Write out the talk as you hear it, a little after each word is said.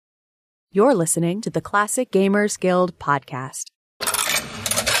You're listening to the Classic Gamers Guild podcast.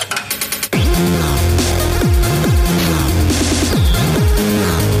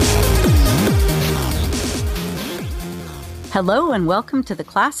 Hello and welcome to the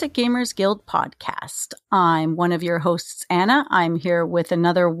Classic Gamers Guild podcast. I'm one of your hosts, Anna. I'm here with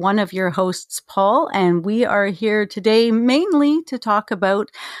another one of your hosts, Paul, and we are here today mainly to talk about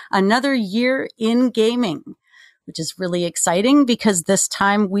another year in gaming, which is really exciting because this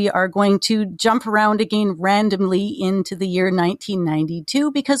time we are going to jump around again randomly into the year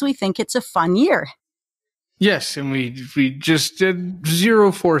 1992 because we think it's a fun year. Yes, and we just did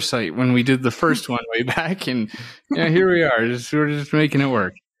zero foresight when we did the first one way back, and here we are. We're just making it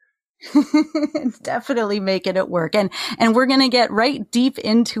work. Definitely making it work. And we're going to get right deep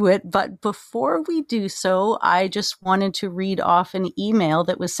into it. But before we do so, I just wanted to read off an email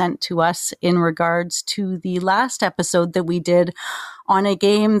that was sent to us in regards to the last episode that we did on a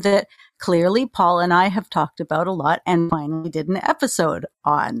game that clearly Paul and I have talked about a lot and finally did an episode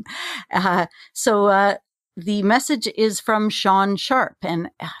on. The message is from Sean Sharp, and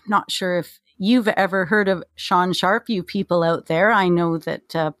I'm not sure if you've ever heard of Sean Sharp, you people out there. I know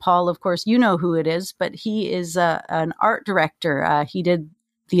that Paul, of course, you know who it is, but he is an art director. He did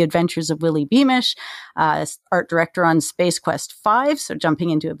The Adventures of Willie Beamish, art director on Space Quest 5, so jumping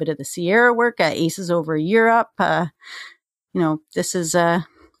into a bit of the Sierra work, Aces Over Europe. This is a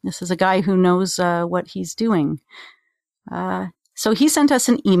guy who knows what he's doing. So he sent us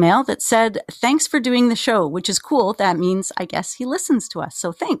an email that said, "Thanks for doing the show," which is cool. That means, I guess, he listens to us.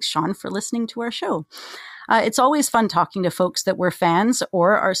 So thanks, Sean, for listening to our show. It's always fun talking to folks that were fans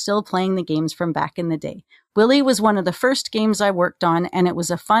or are still playing the games from back in the day. Willie was one of the first games I worked on, and it was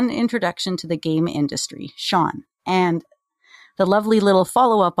a fun introduction to the game industry. Sean. And the lovely little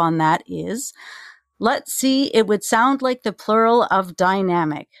follow-up on that is, let's see, it would sound like the plural of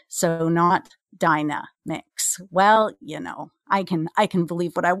dynamic, so not Dynamix. Well, I can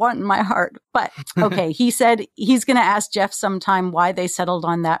believe what I want in my heart. But okay, he said he's going to ask Jeff sometime why they settled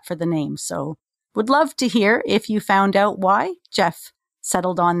on that for the name. So would love to hear if you found out why Jeff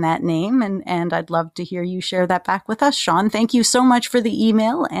settled on that name. And I'd love to hear you share that back with us, Sean. Thank you so much for the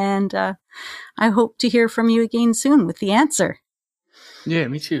email. And I hope to hear from you again soon with the answer. Yeah,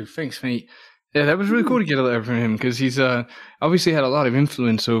 me too. Thanks, mate. Yeah, that was really cool to get a letter from him because he's obviously had a lot of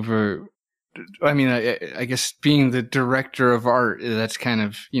influence over. I mean, I guess being the director of art, that's kind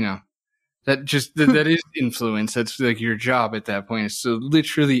of, that is influence. That's like your job at that point, is to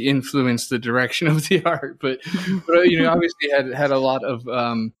literally influence the direction of the art. But obviously had a lot of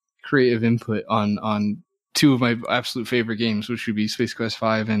creative input on two of my absolute favorite games, which would be Space Quest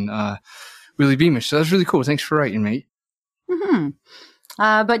 5 and Willie Beamish. So that's really cool. Thanks for writing, mate. Mm-hmm.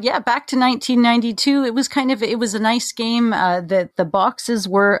 But yeah, back to 1992, it was a nice game. The boxes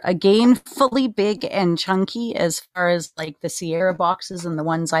were again fully big and chunky as far as like the Sierra boxes and the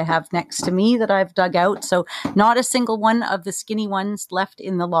ones I have next to me that I've dug out. So not a single one of the skinny ones left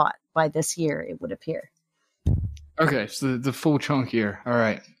in the lot by this year, it would appear. Okay, so the full chunk here. All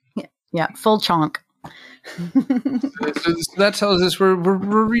right. Yeah, full chunk. So that tells us we're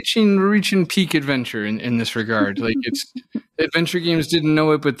reaching peak adventure in this regard. Like, it's adventure games didn't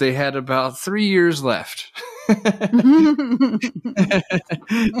know it, but they had about 3 years left.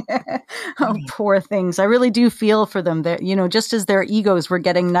 Oh, poor things. I really do feel for them. That just as their egos were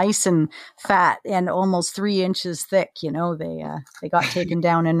getting nice and fat and almost 3 inches thick, they got taken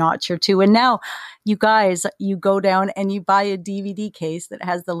down a notch or two. And now, you guys, you go down and you buy a DVD case that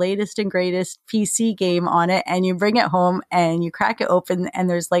has the latest and greatest PC game on it, and you bring it home and you crack it open, and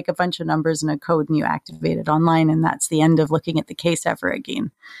there's like a bunch of numbers and a code, and you activate it online, and that's the end of looking at the case ever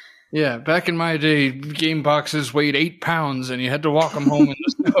again. Yeah, back in my day, game boxes weighed 8 pounds, and you had to walk them home in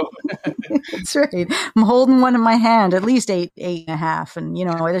the snow. That's right. I'm holding one in my hand, at least 8.5, and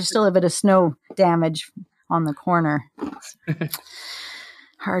there's still a bit of snow damage on the corner.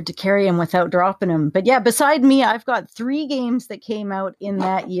 Hard to carry them without dropping them. But yeah, beside me, I've got 3 games that came out in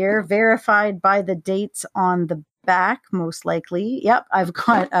that year, verified by the dates on the back, most likely. Yep, I've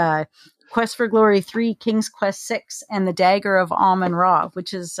got Quest for Glory 3, King's Quest 6, and The Dagger of Amun-Ra,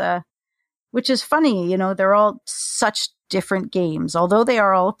 which is funny. They're all such different games, although they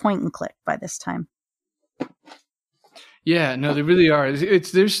are all point and click by this time. Yeah, no, they really are.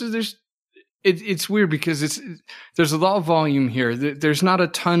 It's weird because there's a lot of volume here. There's not a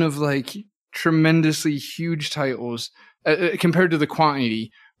ton of like tremendously huge titles compared to the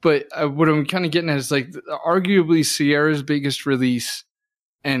quantity. But what I'm kind of getting at is like arguably Sierra's biggest release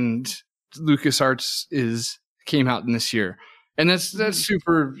and LucasArts came out in this year, and that's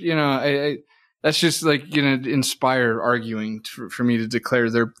super. that's just like going to inspire arguing for me to declare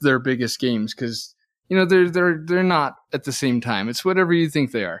their biggest games, because they're not at the same time. It's whatever you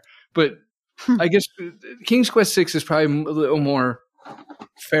think they are. But I guess King's Quest VI is probably a little more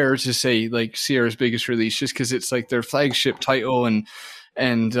fair to say like Sierra's biggest release, just because it's like their flagship title and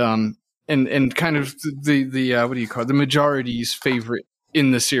kind of the what do you call it? The majority's favorite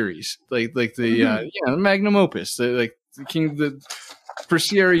in the series, like the magnum opus, for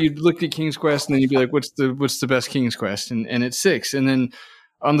Sierra, you'd look at King's Quest and then you'd be like, what's the best King's Quest? And it's 6. And then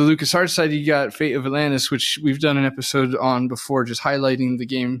on the LucasArts side, you got Fate of Atlantis, which we've done an episode on before, just highlighting the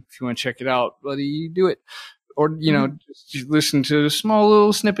game. If you want to check it out, buddy, do it. Or, just listen to a small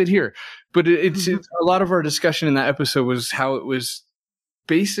little snippet here. But it's a lot of our discussion in that episode was how it was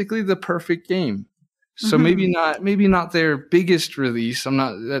basically the perfect game. So maybe not their biggest release. I'm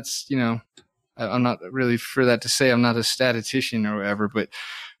not really for that to say. I'm not a statistician or whatever, but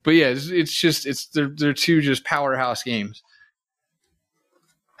yeah, they're two just powerhouse games.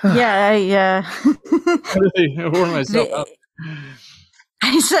 Yeah, I really wore myself up.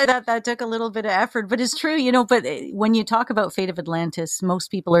 I said that took a little bit of effort, but it's true, but when you talk about Fate of Atlantis, most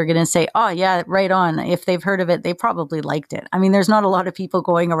people are going to say, oh yeah, right on. If they've heard of it, they probably liked it. I mean, there's not a lot of people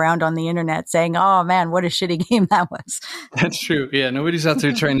going around on the internet saying, oh man, what a shitty game that was. That's true. Yeah. Nobody's out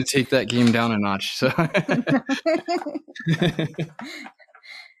there trying to take that game down a notch. So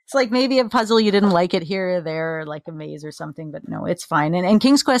it's like maybe a puzzle you didn't like it here or there, like a maze or something, but no, it's fine. And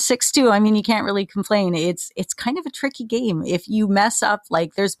King's Quest VI too, I mean, you can't really complain. It's kind of a tricky game. If you mess up,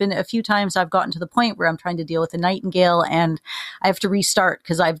 like there's been a few times I've gotten to the point where I'm trying to deal with a nightingale and I have to restart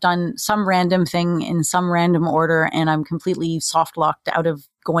because I've done some random thing in some random order and I'm completely soft locked out of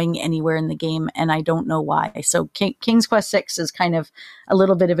going anywhere in the game and I don't know why. So King's Quest VI is kind of a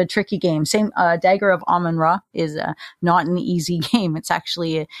little bit of a tricky game. Same, Dagger of Amon-Ra is not an easy game. It's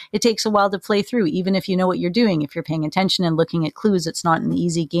actually, it takes a while to play through, even if you know what you're doing. If you're paying attention and looking at clues, it's not an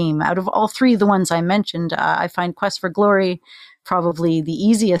easy game. Out of all three, the ones I mentioned, I find Quest for Glory probably the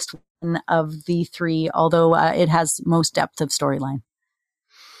easiest one of the three, although it has most depth of storyline.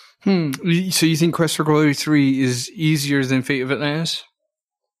 So you think Quest for Glory 3 is easier than Fate of Atlantis?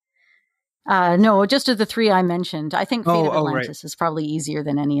 No, just of the three I mentioned. I think Fate of Atlantis right. is probably easier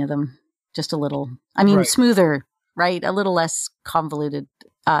than any of them. Just a little. I mean, smoother, right? A little less convoluted,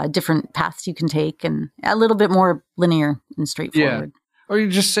 different paths you can take, and a little bit more linear and straightforward. Yeah. Or you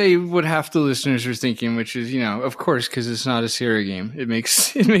just say what half the listeners are thinking, which is, of course, because it's not a Sierra game. It makes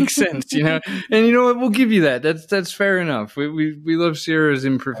sense, And you know what? We'll give you that. That's fair enough. We love Sierra's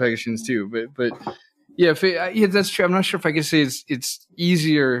imperfections too, but yeah, that's true. I'm not sure if I can say it's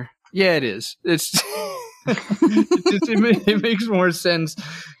easier. Yeah, it is. It makes more sense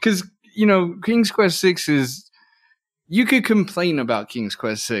because King's Quest VI is. You could complain about King's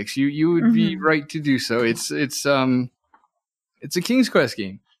Quest VI. You would be right to do so. It's a King's Quest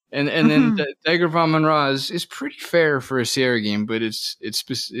game, and then Dagger of Amon-Ra is pretty fair for a Sierra game, but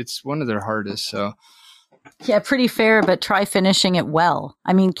it's one of their hardest. So. Yeah, pretty fair, but try finishing it well.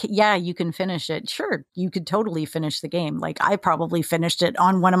 I mean, yeah, you can finish it. Sure, you could totally finish the game. Like, I probably finished it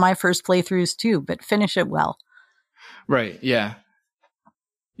on one of my first playthroughs too, but finish it well. Right, yeah.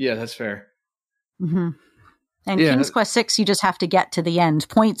 Yeah, that's fair. And King's Quest VI, you just have to get to the end.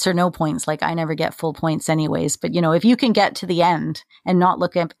 Points or no points. Like, I never get full points anyways. But, if you can get to the end and not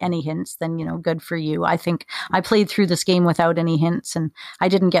look at any hints, then, good for you. I think I played through this game without any hints and I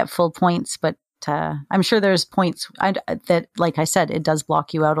didn't get full points, but I'm sure there's points that, like I said, it does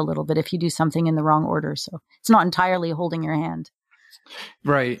block you out a little bit if you do something in the wrong order. So it's not entirely holding your hand.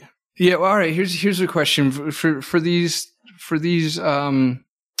 Right. Yeah. Well, all right. Here's a question for these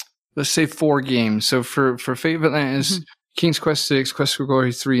let's say 4 games. So for Fate of Atlantis, King's Quest VI, Quest for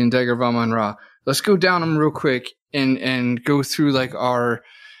Glory 3, and Dagger of Amon-Ra. Let's go down them real quick and go through like our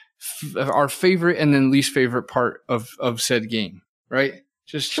favorite and then least favorite part of said game. Right.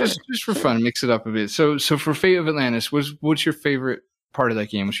 Just for fun, mix it up a bit. So for Fate of Atlantis, what's your favorite part of that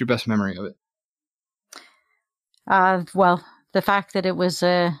game? What's your best memory of it? Well, the fact that it was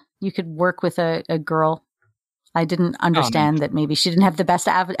you could work with a girl. I didn't understand that maybe she didn't have the best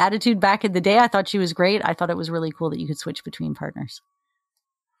attitude back in the day. I thought she was great. I thought it was really cool that you could switch between partners.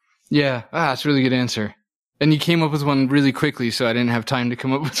 Yeah, that's a really good answer. And you came up with one really quickly, so I didn't have time to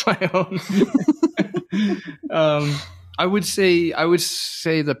come up with my own. I would say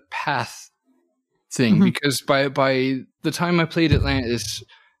the path thing, because by the time I played Atlantis,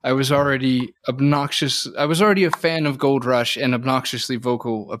 I was already obnoxious. I was already a fan of Gold Rush and obnoxiously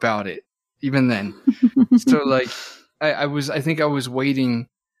vocal about it, even then. So like, I think I was waiting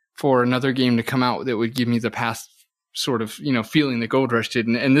for another game to come out that would give me the path sort of, feeling that Gold Rush did.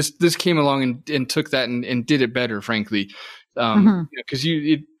 And this came along and took that and did it better, frankly. Because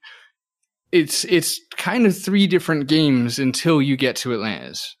it's kind of 3 different games until you get to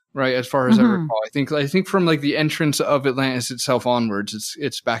Atlantis, right? As far as I recall, I think from like the entrance of Atlantis itself onwards,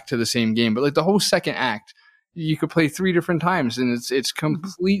 it's back to the same game. But like the whole second act, you could play 3 different times, and it's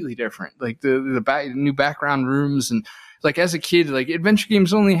completely different. Like the new background rooms, and like as a kid, like adventure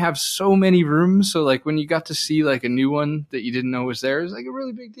games only have so many rooms. So like when you got to see like a new one that you didn't know was there, it was like a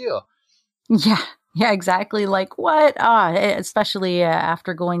really big deal. Yeah, exactly. Like what? Especially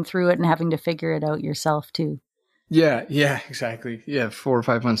after going through it and having to figure it out yourself too. Yeah, exactly. Yeah, 4 or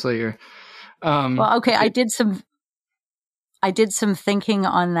 5 months later. Well, okay, I did some thinking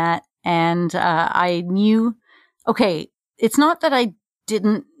on that, and I knew. Okay, it's not that I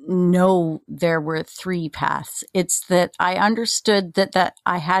didn't know there were 3 paths. It's that I understood that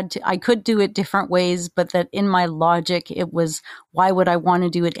I could do it different ways, but that in my logic, it was, why would I want to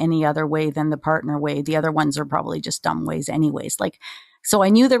do it any other way than the partner way? The other ones are probably just dumb ways anyways. Like, so I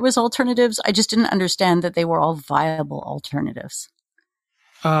knew there was alternatives. I just didn't understand that they were all viable alternatives.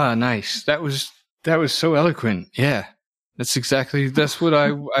 Ah, nice. That was so eloquent. Yeah. That's what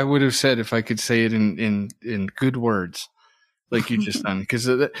I would have said if I could say it in good words, like you just done. Because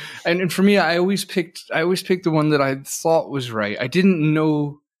and for me, I always picked the one that I thought was right. I didn't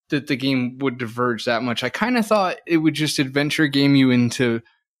know that the game would diverge that much. I kind of thought it would just adventure game you into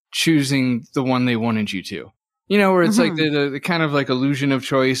choosing the one they wanted you to. Where it's like the kind of like illusion of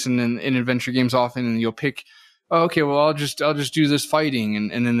choice, and then in adventure games often, and you'll pick, oh, okay, well I'll just do this fighting,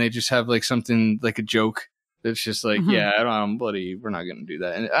 and then they just have like something like a joke. It's just like, yeah, we're not going to do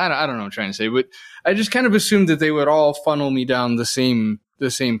that. And I don't know what I'm trying to say, but I just kind of assumed that they would all funnel me down the same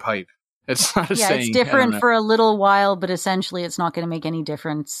pipe. It's not a saying. It's different for a little while, but essentially it's not going to make any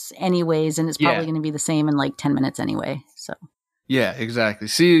difference anyways. And it's probably going to be the same in like 10 minutes anyway. So. Yeah, exactly.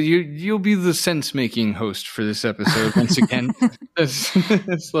 See, you'll be the sense-making host for this episode once again.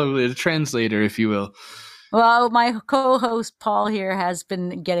 That's lovely. The translator, if you will. Well, my co-host Paul here has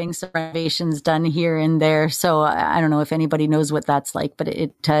been getting some renovations done here and there, so I don't know if anybody knows what that's like, but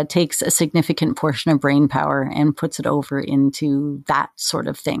it takes a significant portion of brain power and puts it over into that sort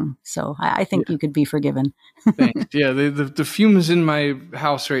of thing. So I think you could be forgiven. Thanks. Yeah, the fumes in my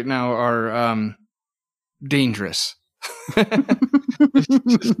house right now are dangerous.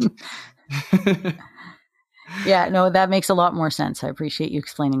 Yeah, no, that makes a lot more sense. I appreciate you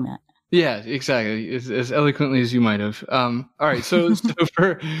explaining that. Yeah, exactly. As eloquently as you might have. All right. So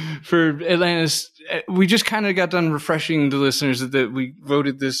for Atlantis, we just kind of got done refreshing the listeners that we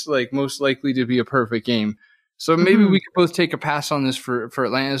voted this like most likely to be a perfect game. So maybe we could both take a pass on this for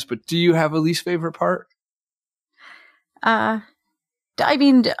Atlantis, but do you have a least favorite part? I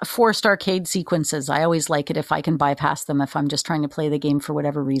mean, forced arcade sequences. I always like it if I can bypass them if I'm just trying to play the game for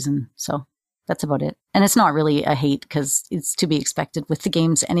whatever reason. So that's about it. And it's not really a hate because it's to be expected with the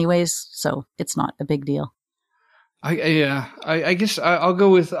games anyways. So it's not a big deal. I guess I'll go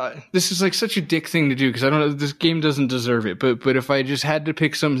with this is like such a dick thing to do because I don't know, this game doesn't deserve it. But if I just had to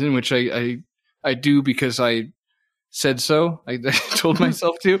pick something, which I do because I said so, I told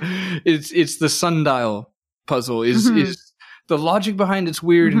myself to, it's the sundial puzzle is the logic behind it's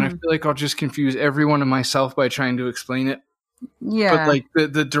weird, and I feel like I'll just confuse everyone and myself by trying to explain it. Yeah. But like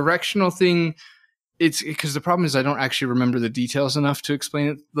the directional thing, it's because the problem is I don't actually remember the details enough to explain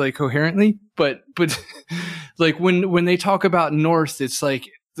it like coherently. But like when they talk about north, it's like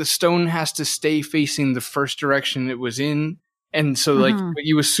the stone has to stay facing the first direction it was in. And so like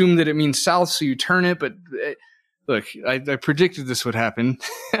you assume that it means south, so you turn it. But look, I predicted this would happen.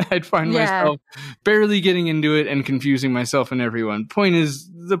 I'd find myself barely getting into it and confusing myself and everyone. Point is,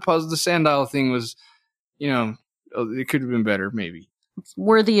 the sundial thing was, it could have been better, maybe. It's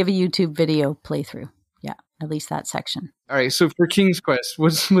worthy of a YouTube video playthrough. Yeah, at least that section. All right, so for King's Quest,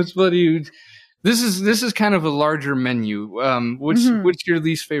 what do you? This is kind of a larger menu. What's your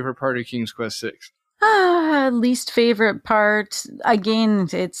least favorite part of King's Quest 6? Least favorite part, again,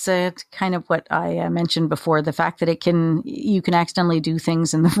 it's kind of what I mentioned before, the fact that you can accidentally do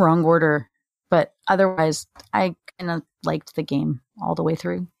things in the wrong order, but otherwise I kind of liked the game all the way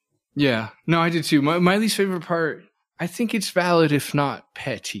through. Yeah, no, I did too. My least favorite part, I think it's valid if not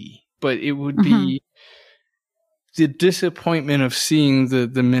petty, but it would be the disappointment of seeing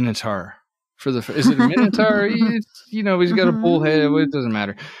the Minotaur. Is it a Minotaur? He's got a bull head. It doesn't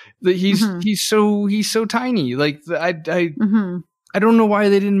matter. He's so tiny. Like I don't know why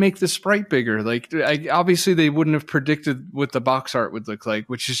they didn't make the sprite bigger. Like obviously they wouldn't have predicted what the box art would look like,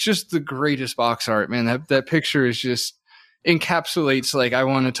 which is just the greatest box art, man. That picture is just, encapsulates like I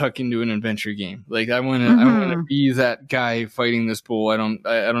want to tuck into an adventure game. Like I want to be that guy fighting this bull. I don't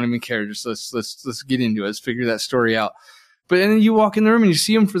even care. Just let's get into it. Let's figure that story out. But then you walk in the room and you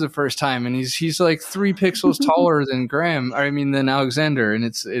see him for the first time, and he's like 3 pixels taller than than Alexander, and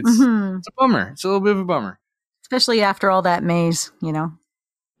it's a bummer. It's a little bit of a bummer, especially after all that maze, you know.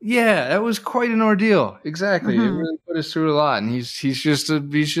 Yeah, that was quite an ordeal. Exactly, it really put us through a lot, and he's just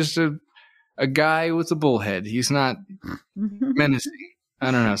a guy with a bullhead. He's not menacing.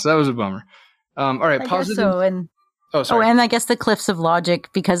 I don't know. So that was a bummer. All right, positive. And I guess the Cliffs of Logic,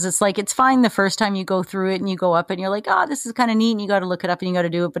 because it's like, it's fine the first time you go through it and you go up and you're like, oh, this is kind of neat, and you got to look it up and you got to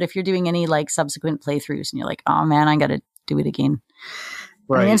do it. But if you're doing any like subsequent playthroughs and you're like, oh man, I got to do it again.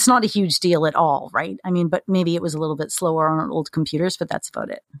 Right. I mean, it's not a huge deal at all, right? I mean, but maybe it was a little bit slower on old computers, but that's about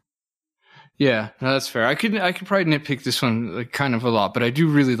it. Yeah, no, that's fair. I could probably nitpick this one like kind of a lot, but I do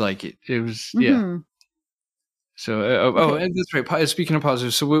really like it. It was yeah. So okay. And that's right. Speaking of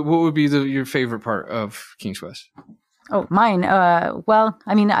positive, so what would be your favorite part of King's Quest? Oh, mine. Well,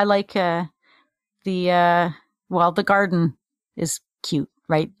 I mean, I like the garden is cute,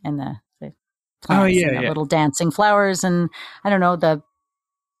 right? And the plants and the little dancing flowers, and I don't know, the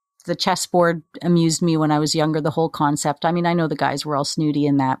chessboard amused me when I was younger, the whole concept. I mean, I know the guys were all snooty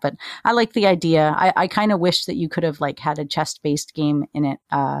in that, but I like the idea. I kind of wish that you could have like had a chess-based game in it.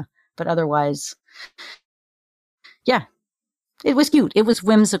 But otherwise, yeah, it was cute. It was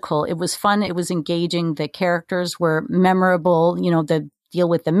whimsical. It was fun. It was engaging. The characters were memorable. You know, the deal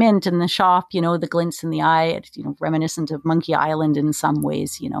with the mint in the shop, you know, the glints in the eye, you know, reminiscent of Monkey Island in some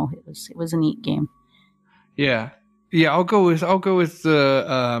ways, you know, it was a neat game. Yeah. Yeah, I'll go with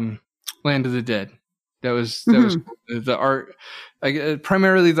the Land of the Dead. That was the art,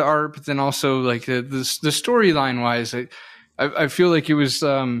 primarily the art, but then also like the storyline wise, I feel like it was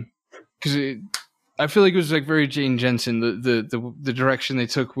because I feel like it was like very Jane Jensen, the direction they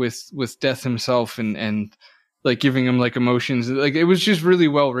took with Death himself and like giving him like emotions. Like it was just really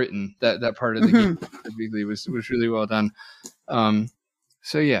well written. That part of the game specifically was really well done.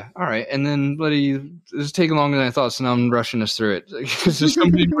 So yeah, all right. And then, buddy, this is taking longer than I thought, so now I'm rushing us through it because there's so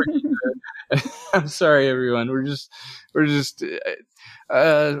many more games. I'm sorry, everyone. We just did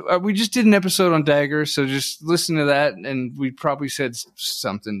an episode on Dagger, so just listen to that, and we probably said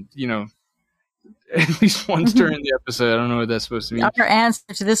something, you know, at least once during the episode. I don't know what that's supposed to mean. Our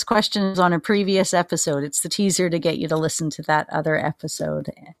answer to this question is on a previous episode. It's the teaser to get you to listen to that other episode.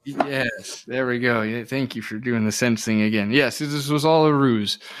 Yes, there we go. Yeah, thank you for doing the sense thing again. Yes, this was all a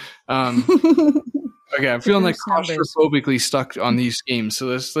ruse. Okay, I'm feeling like claustrophobically stuck on these games, so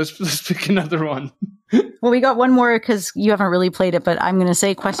let's pick another one. Well, we got one more because you haven't really played it, but I'm going to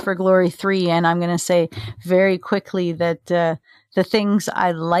say Quest for Glory 3, and I'm going to say very quickly that the things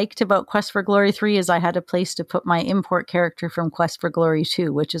I liked about Quest for Glory 3 is I had a place to put my import character from Quest for Glory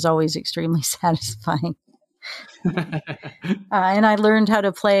 2, which is always extremely satisfying. And I learned how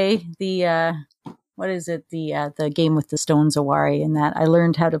to play the game with the stones, Awari, and that I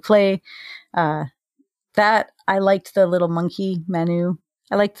learned how to play that. I liked the little monkey menu.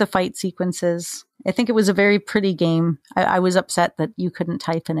 I liked the fight sequences. I think it was a very pretty game. I was upset that you couldn't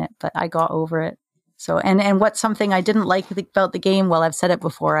type in it, but I got over it. So, and what's something I didn't like about the game, well, I've said it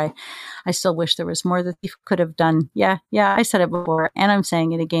before, I still wish there was more that Thief could have done. Yeah, I said it before, and I'm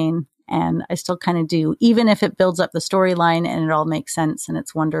saying it again, and I still kind of do. Even if it builds up the storyline and it all makes sense and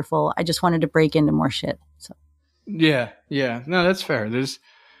it's wonderful, I just wanted to break into more shit. So. Yeah. No, that's fair. That's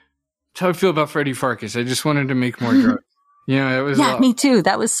how I feel about Freddy Farkas. I just wanted to make more drugs. It was. Yeah, me too.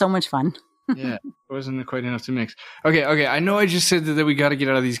 That was so much fun. Yeah, it wasn't quite enough to mix. Okay. I know I just said that we got to get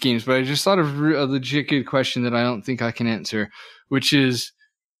out of these games, but I just thought of a legit good question that I don't think I can answer, which is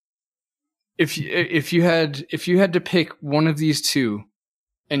if you had to pick one of these two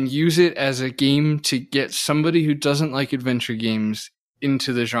and use it as a game to get somebody who doesn't like adventure games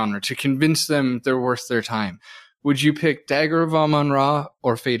into the genre, to convince them they're worth their time, would you pick Dagger of Amon-Ra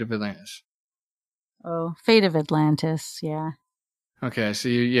or Fate of Atlantis? Oh, Fate of Atlantis, yeah. Okay, so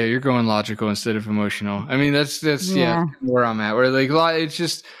you're going logical instead of emotional. I mean, that's where I'm at. Where like it's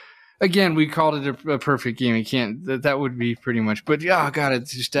just, again, we called it a perfect game. You can't that would be pretty much. But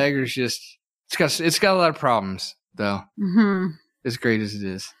it's just Dagger's just it's got a lot of problems though. As great as it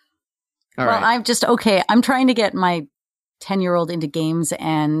is. All right. I'm just okay. I'm trying to get my 10-year-old into games,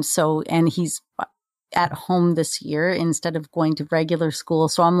 and he's at home this year instead of going to regular school.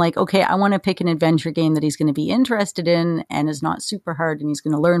 So I'm like, okay, I want to pick an adventure game that he's going to be interested in and is not super hard and he's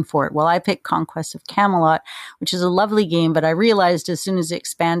going to learn for it. Well, I picked Conquest of Camelot, which is a lovely game, but I realized as soon as it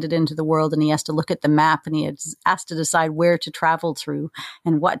expanded into the world and he has to look at the map and he has to decide where to travel through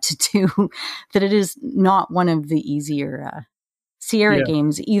and what to do, that it is not one of the easier Sierra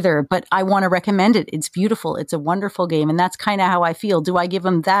games either, but I want to recommend it. It's beautiful. It's a wonderful game. And that's kind of how I feel. Do I give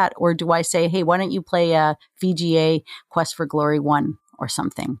him that or do I say, hey, why don't you play VGA Quest for Glory 1 or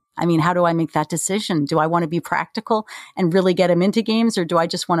something? I mean, how do I make that decision? Do I want to be practical and really get him into games or do I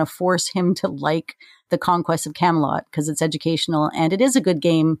just want to force him to like the Conquest of Camelot because it's educational and it is a good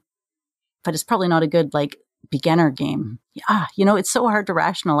game, but it's probably not a good like beginner game. It's so hard to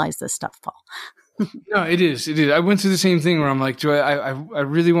rationalize this stuff, Paul. No, it is. It is. I went through the same thing where I'm like, I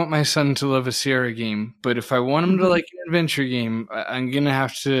really want my son to love a Sierra game, but if I want him to like an adventure game, we're going to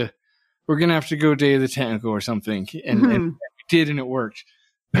have to go Day of the Tentacle or something. And we did, and it worked.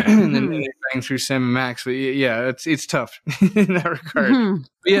 And then they banged through Sam Max. But yeah, it's tough in that regard.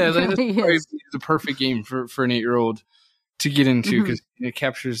 But yeah, that's probably the perfect game for an 8-year-old to get into because it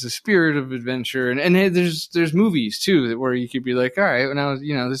captures the spirit of adventure. And there's movies too where you could be like, all right, now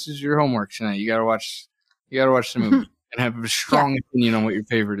this is your homework tonight. You gotta watch the movie and have a strong opinion on what your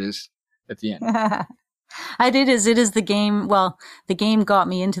favorite is at the end. It is the game. Well, the game got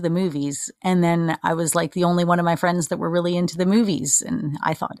me into the movies, and then I was like the only one of my friends that were really into the movies, and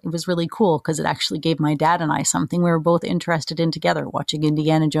I thought it was really cool because it actually gave my dad and I something we were both interested in together, watching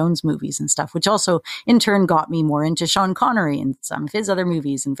Indiana Jones movies and stuff, which also in turn got me more into Sean Connery and some of his other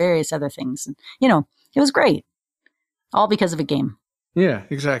movies and various other things. And it was great, all because of a game. Yeah,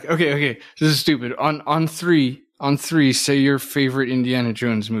 exactly. Okay. This is stupid. On three, say your favorite Indiana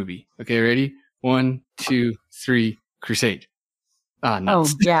Jones movie. Okay, ready? 1, 2, 3, Crusade.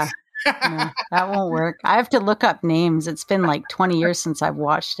 Nuts. Oh, yeah. No, that won't work. I have to look up names. It's been like 20 years since I've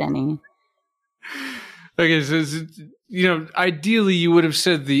watched any. Okay, so ideally you would have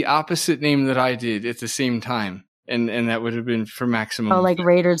said the opposite name that I did at the same time, and that would have been for maximum. Oh, like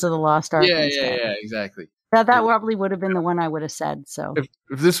Raiders of the Lost Ark. Yeah, exactly. That probably would have been the one I would have said. So if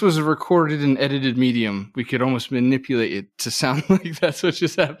this was a recorded and edited medium, we could almost manipulate it to sound like that's what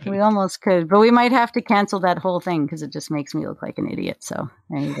just happened. We almost could, but we might have to cancel that whole thing because it just makes me look like an idiot. So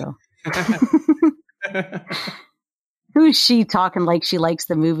there you go. Who's she talking like she likes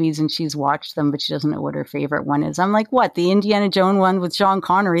the movies and she's watched them, but she doesn't know what her favorite one is? I'm like, what? The Indiana Jones one with Sean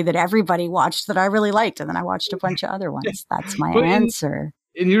Connery that everybody watched that I really liked. And then I watched a bunch of other ones. That's my answer.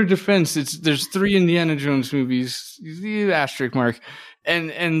 In your defense, there's 3 Indiana Jones movies, the asterisk mark,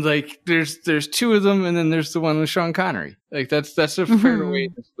 and like there's 2 of them, and then there's the one with Sean Connery. Like that's a fair way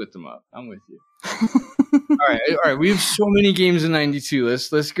to split them up. I'm with you. All right. We have so many games in '92.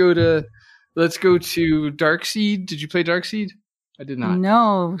 Let's go to Darkseid. Did you play Darkseid? I did not.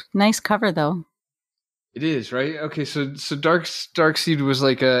 No, nice cover though. It is, right? Okay, so Darkseid was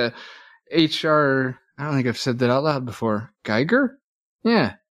like a HR. I don't think I've said that out loud before. Geiger.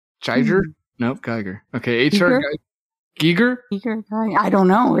 Yeah. Geiger? Nope, Geiger. Okay, HR Giger? Giger? I don't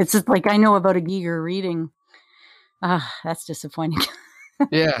know. It's just like I know about a Giger reading. That's disappointing.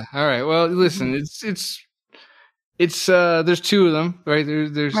 Yeah, all right. Well, listen, it's there's 2 of them, right?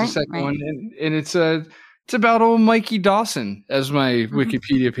 There's the second one and it's about old Mikey Dawson, as my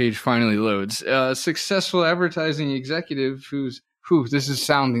Wikipedia page finally loads. A successful advertising executive this is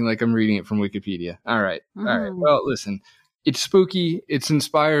sounding like I'm reading it from Wikipedia. All right. Well, listen. It's spooky. It's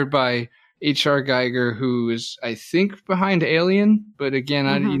inspired by H.R. Geiger, who is, I think, behind Alien. But again,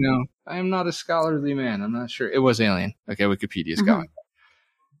 I am not a scholarly man. I'm not sure. It was Alien. Okay, Wikipedia's going.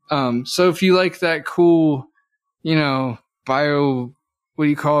 So if you like that cool,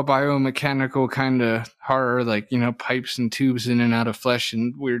 biomechanical kind of horror, like, pipes and tubes in and out of flesh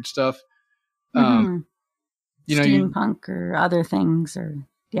and weird stuff. Steampunk or other things or,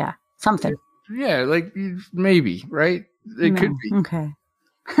 something. Yeah, like maybe, right? It could be. Okay.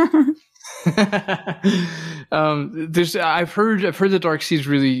 I've heard that Darkseid's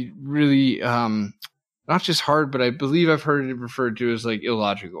really, really, not just hard, but I believe I've heard it referred to as like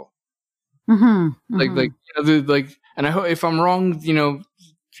illogical. And I hope if I'm wrong,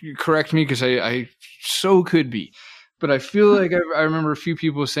 correct me because I so could be, but I feel like I remember a few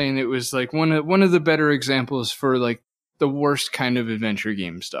people saying it was like one of the better examples for like the worst kind of adventure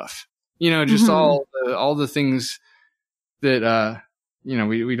game stuff. Just all the things that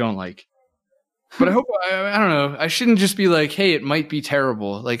we don't like. But I hope I don't know. I shouldn't just be like, hey, it might be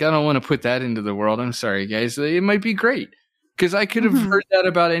terrible. Like I don't want to put that into the world. I'm sorry, guys. It might be great because I could have heard that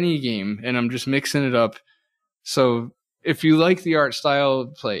about any game, and I'm just mixing it up. So if you like the art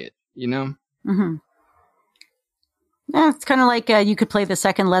style, play it. Yeah, it's kind of like you could play the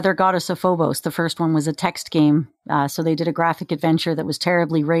second Leather Goddess of Phobos. The first one was a text game. So they did a graphic adventure that was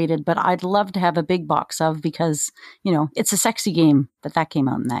terribly rated, but I'd love to have a big box of because, it's a sexy game, but that came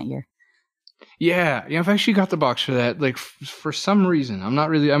out in that year. Yeah, I've actually got the box for that. Like for some reason, I'm not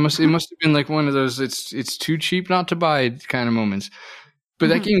really. It must have been like one of those. It's too cheap not to buy kind of moments. But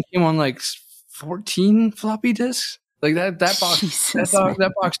that game came on like 14 floppy disks. Like that box. Jesus,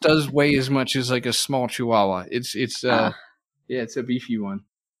 that box does weigh as much as like a small Chihuahua. It's a beefy one.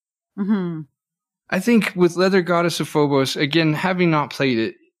 Mm-hmm. I think with Leather Goddess of Phobos, again, having not played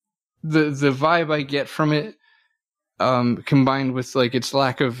it, the vibe I get from it, combined with like its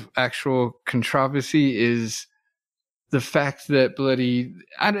lack of actual controversy, is the fact that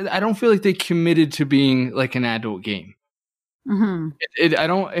I don't feel like they committed to being like an adult game. Mm-hmm. I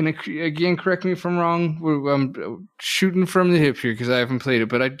don't, and again, correct me if I'm wrong. I'm shooting from the hip here because I haven't played it,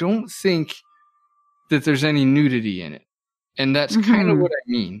 but I don't think that there's any nudity in it, and that's kind of what I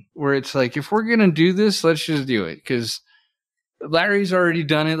mean. Where it's like, if we're gonna do this, let's just do it, because Larry's already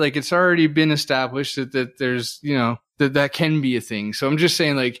done it. Like, it's already been established that there's that can be a thing. So I'm just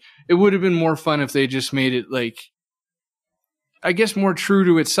saying, like, it would have been more fun if they just made it like, I guess, more true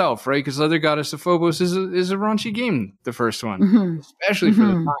to itself, right? Because Leather Goddess of Phobos is a raunchy game, the first one, especially for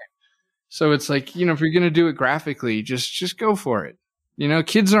the time. So it's like, if you're going to do it graphically, just go for it.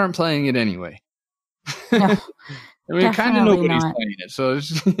 Kids aren't playing it anyway. No, I mean, kind of nobody's not playing it, so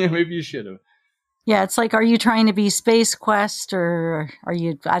maybe you should have. Yeah, it's like, are you trying to be Space Quest, or are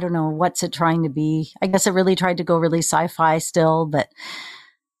you, I don't know, what's it trying to be? I guess it really tried to go really sci-fi still, but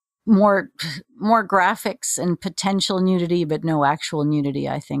more graphics and potential nudity, but no actual nudity,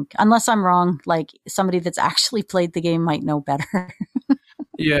 I think. Unless I'm wrong, like somebody that's actually played the game might know better.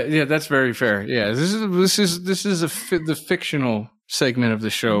 Yeah, that's very fair. Yeah, this is the fictional segment of the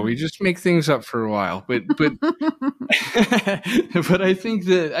show. We just make things up for a while, but but I think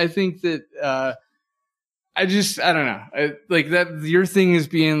that I don't know. Like that, your thing is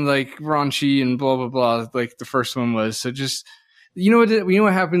being like raunchy and blah blah blah, like the first one was. So just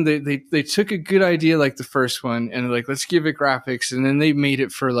what happened? They took a good idea like the first one and like, let's give it graphics, and then they made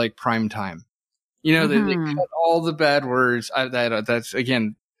it for like prime time. They cut all the bad words.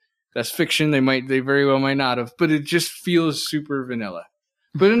 That's fiction. They very well might not have, but it just feels super vanilla.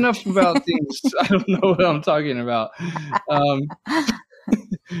 But enough about things I don't know what I'm talking about.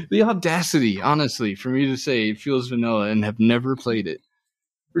 The audacity, honestly, for me to say it feels vanilla and have never played it.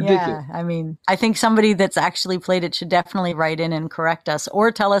 Ridiculous. Yeah, I mean, I think somebody that's actually played it should definitely write in and correct us,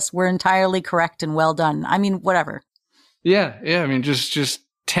 or tell us we're entirely correct and well done. I mean, whatever. Yeah. I mean, just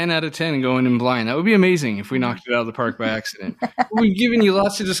 10 out of 10 going in blind. That would be amazing if we knocked it out of the park by accident. We've given you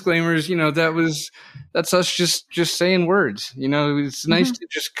lots of disclaimers. That's us just saying words. It's nice to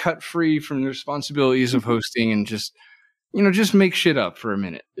just cut free from the responsibilities of hosting and just make shit up for a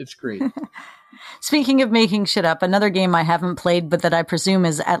minute. It's great. Speaking of making shit up, another game I haven't played, but that I presume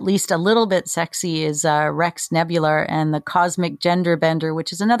is at least a little bit sexy, is Rex Nebular and the Cosmic Gender Bender,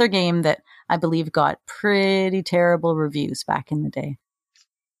 which is another game that I believe got pretty terrible reviews back in the day.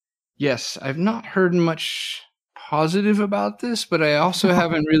 Yes, I've not heard much positive about this, but I also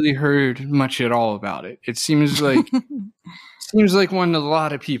haven't really heard much at all about it. It seems like one a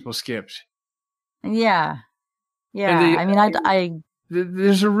lot of people skipped. Yeah. I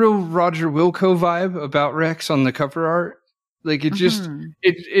there's a real Roger Wilco vibe about Rex on the cover art. Like, it just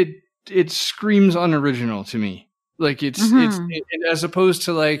it screams unoriginal to me. Like, it's as opposed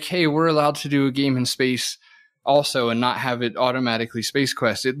to like, hey, we're allowed to do a game in space also and not have it automatically Space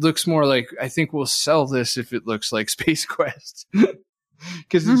Quest. It looks more like, I think we'll sell this if it looks like Space Quest.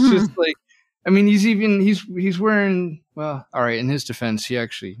 Because it's just like, I mean, he's wearing, well, all right, in his defense, he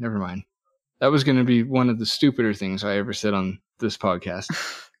actually, never mind. That was going to be one of the stupider things I ever said on this podcast.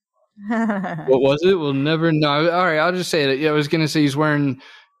 What was it? We'll never know. All right, I'll just say it. Yeah, I was going to say he's wearing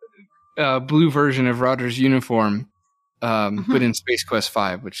a blue version of Roger's uniform, but in Space Quest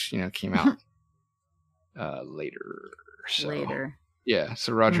 5, which, came out later. Later. Yeah,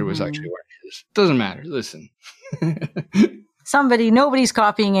 so Roger was actually wearing his. Doesn't matter. Listen. Nobody's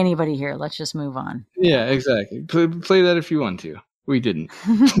copying anybody here. Let's just move on. Yeah, exactly. Play that if you want to. We didn't.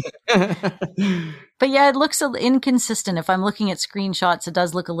 But yeah, it looks inconsistent. If I'm looking at screenshots, it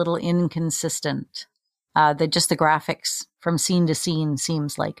does look a little inconsistent. The graphics from scene to scene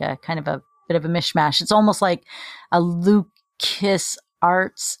seems like a kind of a bit of a mishmash. It's almost like a Lucas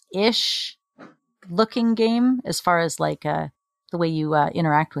Arts-ish looking game as far as like the way you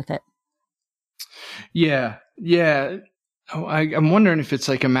interact with it. Yeah. Oh, I'm wondering if it's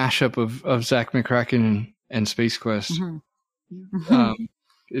like a mashup of Zach McCracken and Space Quest.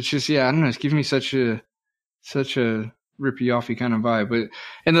 It's just, I don't know. It's giving me such a rippy-offy kind of vibe.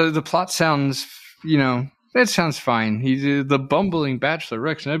 And the plot sounds, that sounds fine. The bumbling bachelor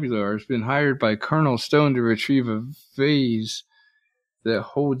Rex Nebular has been hired by Colonel Stone to retrieve a vase that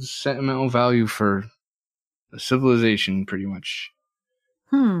holds sentimental value for a civilization, pretty much.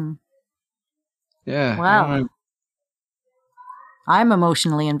 Yeah. Wow. I'm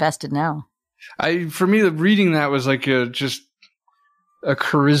emotionally invested now. For me, reading that was like just a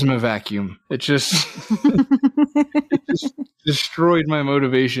charisma vacuum. It just, it just destroyed my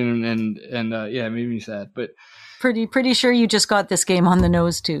motivation and it made me sad. But pretty sure you just got this game on the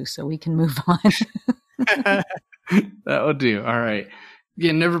nose too, so we can move on. That'll do. All right.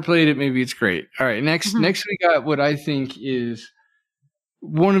 Again, never played it. Maybe it's great. All right. Next we got what I think is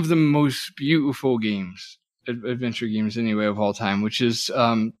one of the most beautiful games, adventure games anyway, of all time, which is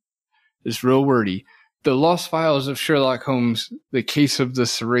it's real wordy. The Lost Files of Sherlock Holmes, The Case of the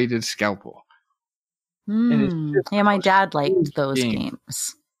Serrated Scalpel. Yeah, my dad liked those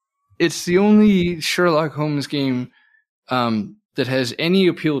games. It's the only Sherlock Holmes game that has any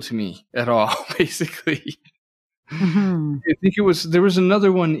appeal to me at all, basically. I think there was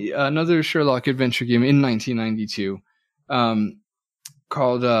another Sherlock adventure game in 1992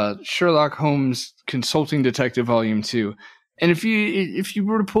 called Sherlock Holmes Consulting Detective Volume 2. And if you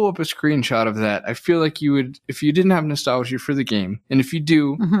were to pull up a screenshot of that, I feel like you would, if you didn't have nostalgia for the game, and if you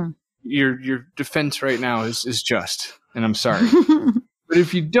do, your defense right now is just, and I'm sorry. But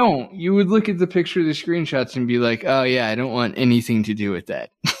if you don't, you would look at the picture of the screenshots and be like, oh yeah, I don't want anything to do with that.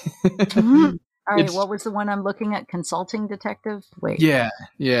 All right, what was the one I'm looking at? Consulting Detective? Wait. Yeah,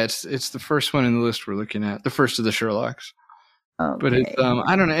 it's the first one in the list we're looking at, the first of the Sherlocks. Okay. But it's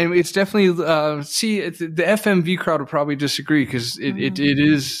I don't know. It's definitely the FMV crowd will probably disagree because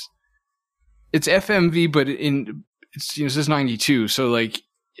it's FMV, but it's this is 92, so like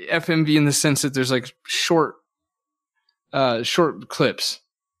FMV in the sense that there's like short clips.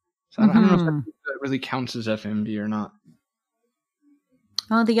 So I don't know if that really counts as FMV or not.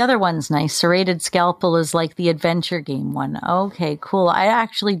 Oh, the other one's nice. Serrated Scalpel is like the adventure game one. Okay, cool. I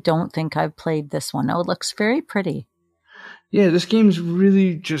actually don't think I've played this one. Oh, it looks very pretty. Yeah, this game's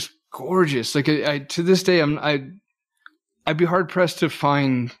really just gorgeous. Like I to this day, I'd be hard pressed to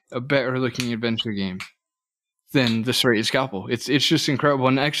find a better looking adventure game than the Serrated Scalpel. It's just incredible.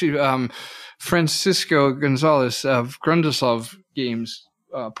 And actually, Francisco Gonzalez of Grundislov Games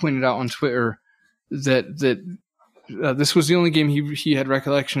pointed out on Twitter that this was the only game he had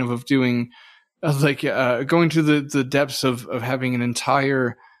recollection of doing, going to the depths of having an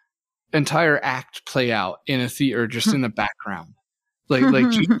entire act play out in a theater just in the background,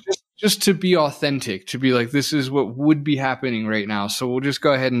 just to be authentic, to be like, this is what would be happening right now, so we'll just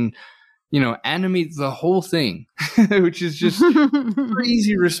go ahead and animate the whole thing, which is just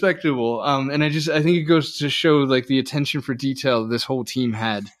crazy respectable. And I think it goes to show like the attention for detail this whole team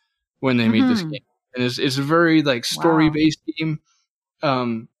had when they made this game, and it's a very like story based game.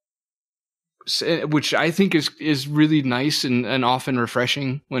 Which I think is really nice and often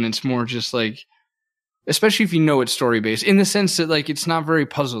refreshing when it's more just like, especially if it's story based, in the sense that like it's not very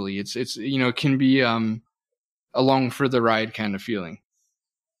puzzly. It's it can be along for the ride kind of feeling.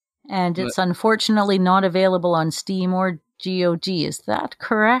 And it's unfortunately not available on Steam or GOG. Is that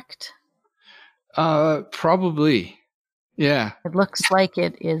correct? Probably. Yeah. It looks like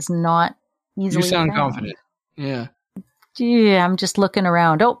it is not easily. You sound found. confident. Yeah. Gee, I'm just looking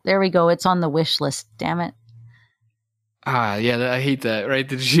around. Oh, there we go. It's on the wish list. Damn it. Yeah, I hate that, right?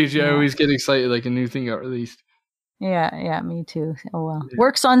 I always get excited like a new thing got released. Yeah, me too. Oh, well. Yeah.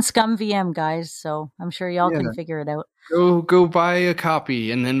 Works on ScumVM, guys, so I'm sure y'all can figure it out. Go buy a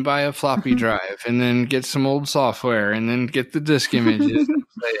copy, and then buy a floppy drive, and then get some old software, and then get the disk images and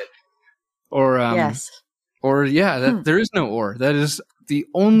play it. Or, yes. Or, there is no or. That is the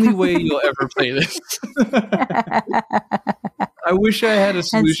only way you'll ever play this. I wish I had a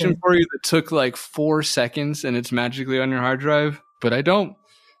solution for you that took like 4 seconds and it's magically on your hard drive, but I don't.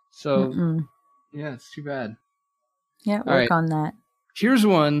 So, yeah, it's too bad. Yeah, work on that. Here's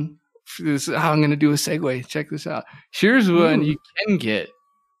one. This is how I'm going to do a segue. Check this out. Here's one you can get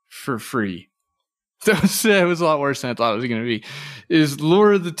for free. That was a lot worse than I thought it was going to be. Is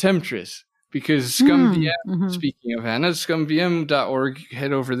Lure the Temptress. Because ScumVM, speaking of Hannah, scumvm.org,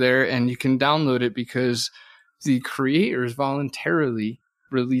 head over there and you can download it because the creators voluntarily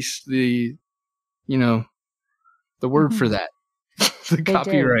released the word for that. The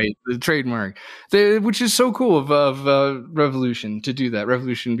copyright, the trademark, which is so cool of Revolution to do that.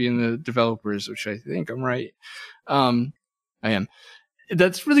 Revolution being the developers, which I think I'm right. I am.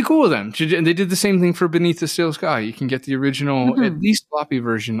 That's really cool of them. And they did the same thing for Beneath the Steel Sky. You can get the original, at least floppy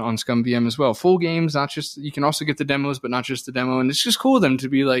version on ScumVM as well. Full games, not just, you can also get the demos, but not just the demo. And it's just cool of them to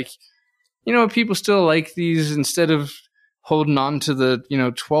be like, you know, people still like these instead of holding on to the, you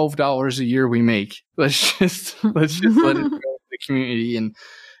know, $12 a year we make. Let's just let it go to the community. And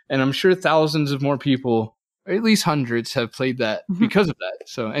I'm sure thousands of more people, or at least hundreds, have played that because of that.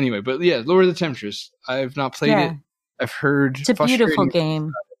 So anyway, but yeah, Lower the Temptress. I've not played it. I've heard it's a beautiful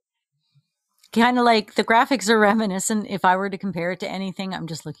game. Kind of like the graphics are reminiscent. If I were to compare it to anything, I'm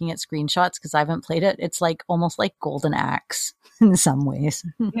just looking at screenshots because I haven't played it. It's like almost like Golden Axe in some ways.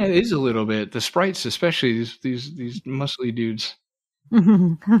 Yeah, it is a little bit. The sprites, especially these muscly dudes,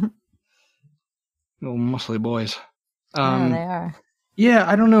 little muscly boys. Yeah, they are. Yeah,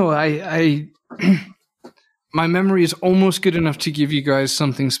 I don't know. I my memory is almost good enough to give you guys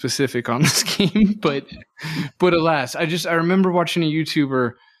something specific on this game, but alas, I remember watching a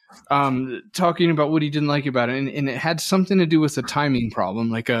YouTuber talking about what he didn't like about it, and it had something to do with a timing problem,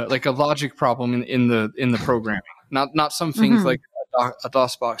 like a logic problem in the programming, not some things like a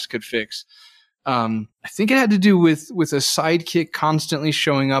DOSBox could fix. I think it had to do with a sidekick constantly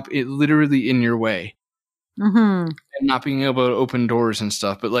showing up, it literally in your way. And not being able to open doors and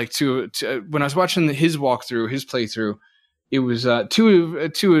stuff. But like to when I was watching his playthrough, it was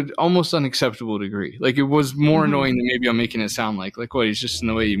to an almost unacceptable degree. Like it was more annoying than maybe I'm making it sound like what, he's just in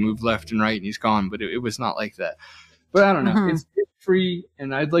the way, you move left and right and he's gone. But it was not like that. But I don't know. It's free,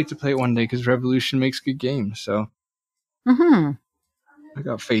 and I'd like to play it one day because Revolution makes good games. So I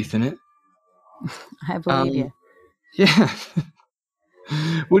got faith in it. I believe you. Yeah.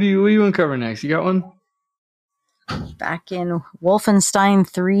 What do you uncover next? You got one? Back in Wolfenstein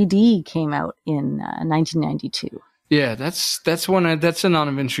 3D came out in 1992. Yeah, that's a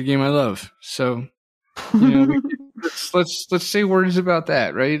non-adventure game I love. So, you know, let's say words about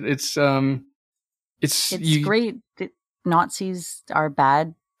that, right? It's great that Nazis are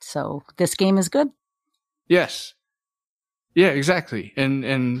bad, so this game is good. Yes. Yeah, exactly.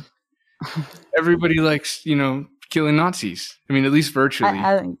 And everybody likes, you know, killing Nazis. I mean, at least virtually.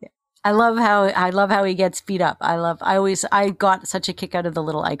 I love how he gets beat up. I got such a kick out of the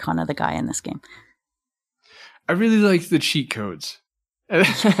little icon of the guy in this game. I really liked the cheat codes.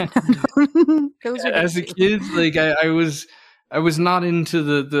 As a kid, like I was not into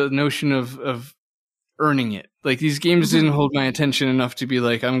the notion of earning it. Like these games didn't hold my attention enough to be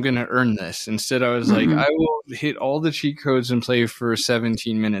like, I'm going to earn this. Instead, I was like, I will hit all the cheat codes and play for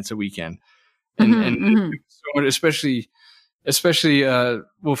 17 minutes a weekend. And especially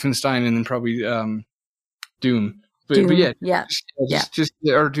Wolfenstein, and then probably Doom. But yeah. Just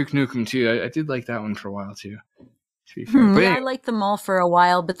or Duke Nukem too. I did like that one for a while too. To be fair. But I liked them all for a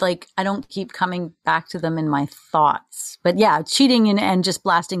while, but like I don't keep coming back to them in my thoughts. But yeah, cheating and just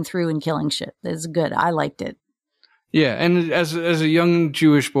blasting through and killing shit is good. I liked it. Yeah, and as a young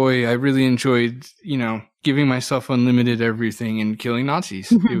Jewish boy, I really enjoyed, you know, giving myself unlimited everything and killing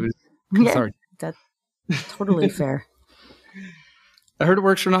Nazis. It was cathartic. Yeah, that's totally fair. I heard it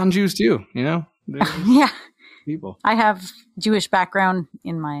works for non-Jews too, you know? Yeah. People. I have Jewish background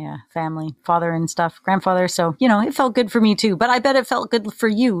in my family, father and stuff, grandfather. So, you know, it felt good for me too. But I bet it felt good for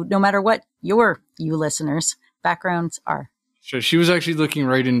you, no matter what you listeners' backgrounds are. Sure. She was actually looking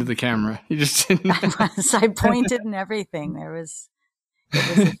right into the camera. You just didn't. I pointed and everything. It was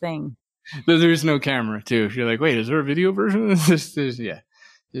a thing. There's no camera too. You're like, wait, is there a video version of this? There's no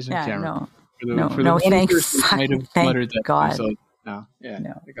camera. No, thank God. No,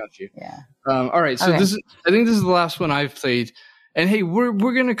 I got you. Yeah. All right, so I think this is the last one I've played, and hey,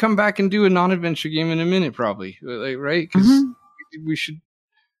 we're gonna come back and do a non-adventure game in a minute, probably, like, right? Because we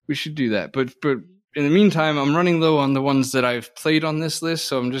should do that. But in the meantime, I'm running low on the ones that I've played on this list,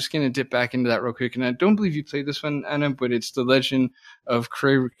 so I'm just gonna dip back into that real quick. And I don't believe you played this one, Anna, but it's The Legend of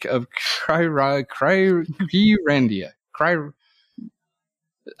Kyrandia.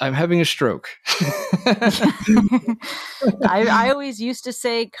 I'm having a stroke. I always used to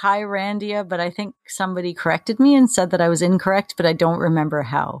say Kyrandia, but I think somebody corrected me and said that I was incorrect, but I don't remember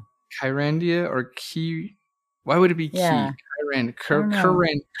how. Kyrandia or Key? Why would it be Key?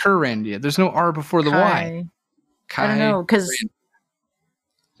 Kyrandia. There's no R before the Y. I don't know, because I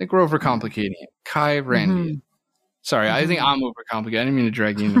think we're overcomplicating it. Kyrandia. Sorry, I think I'm overcomplicating. I didn't mean to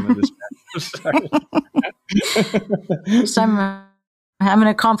drag you into this. Sorry. I'm an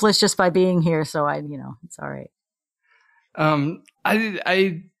accomplice just by being here, so it's all right.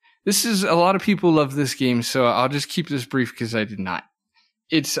 This is, a lot of people love this game, so I'll just keep this brief because I did not.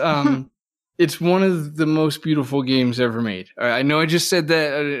 It's it's one of the most beautiful games ever made. I know I just said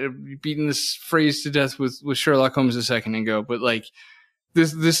that, beating this phrase to death with Sherlock Holmes a second ago, but like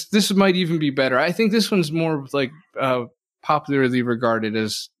this might even be better. I think this one's more like popularly regarded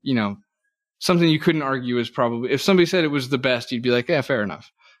as, you know, something you couldn't argue is probably, if somebody said it was the best, you'd be like, yeah, fair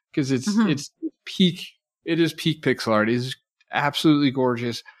enough, because it's peak. It is peak pixel art. It is absolutely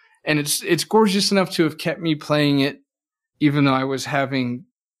gorgeous, and it's gorgeous enough to have kept me playing it, even though I was having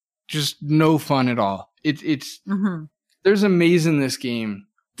just no fun at all. It's there's a maze in this game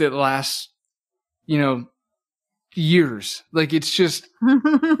that lasts, you know, years. Like, it's just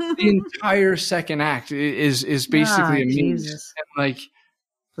the entire second act is basically a maze, and like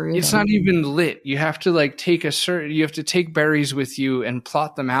it's not even lit. You have to like you have to take berries with you and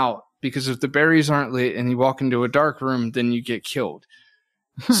plot them out, because if the berries aren't lit and you walk into a dark room, then you get killed.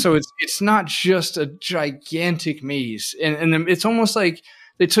 So it's not just a gigantic maze, and it's almost like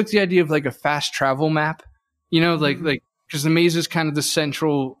they took the idea of like a fast travel map, you know, like because the maze is kind of the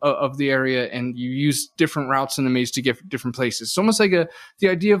central of the area, and you use different routes in the maze to get different places. It's almost like the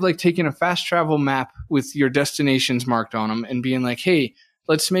idea of like taking a fast travel map with your destinations marked on them and being like, hey,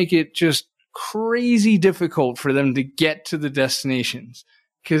 let's make it just crazy difficult for them to get to the destinations,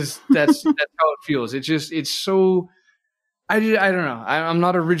 because that's how it feels. It's so. I don't know. I'm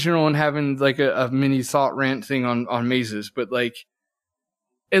not original in having like a mini thought rant thing on mazes, but like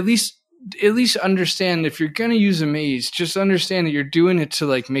at least understand, if you're gonna use a maze, just understand that you're doing it to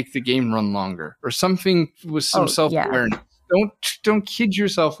like make the game run longer or something, with some self-awareness. Yeah. Don't kid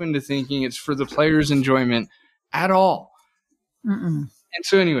yourself into thinking it's for the player's enjoyment at all. And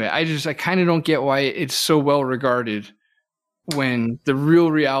so anyway, I kind of don't get why it's so well regarded, when the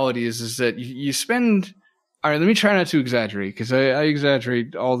real reality is that you spend. All right, let me try not to exaggerate, because I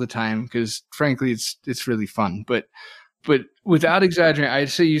exaggerate all the time, because frankly it's really fun. But without exaggerating,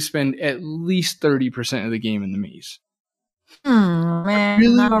 I'd say you spend at least 30% of the game in the maze. Man,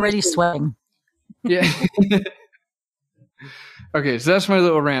 really, I'm already sweating. Yeah. Okay, so that's my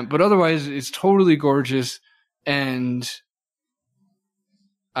little rant. But otherwise, it's totally gorgeous, and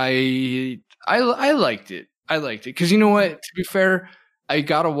I liked it. I liked it because, you know what? To be fair, I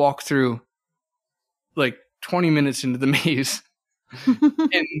got a walkthrough like 20 minutes into the maze.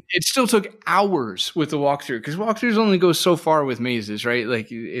 And it still took hours with the walkthrough, because walkthroughs only go so far with mazes, right?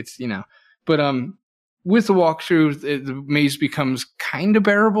 Like, it's, you know, but with the walkthrough, the maze becomes kind of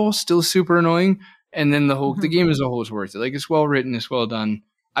bearable, still super annoying, and then the game as a whole is worth it. Like, it's well written, it's well done.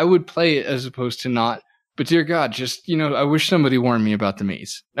 I would play it as opposed to not, but dear God, just, you know, I wish somebody warned me about the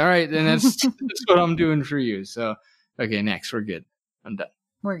maze. All right, then that's what I'm doing for you. So, okay, next, we're good. I'm done.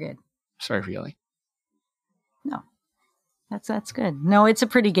 We're good. Sorry for yelling. No. That's good. No, it's a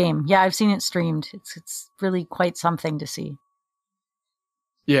pretty game. Yeah, I've seen it streamed. It's really quite something to see.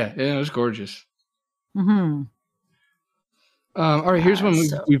 Yeah, it was gorgeous. Mm-hmm. All right, here's one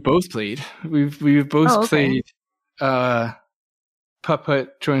we've both played. We've both played Putt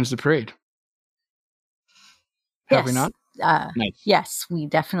Putt Joins the Parade. Have we not? Nice. Yes, we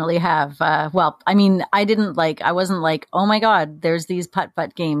definitely have. Well, I mean, I wasn't like, oh my God, there's these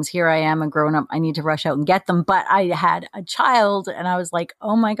putt-putt games. Here I am, a grown-up. I need to rush out and get them. But I had a child, and I was like,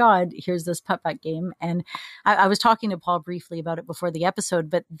 oh my God, here's this putt-putt game. And I was talking to Paul briefly about it before the episode,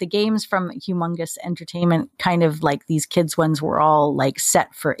 but the games from Humongous Entertainment, kind of like these kids ones, were all like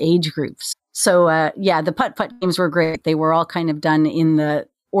set for age groups. So the putt-putt games were great. They were all kind of done in the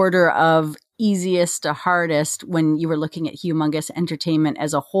order of easiest to hardest when you were looking at Humongous Entertainment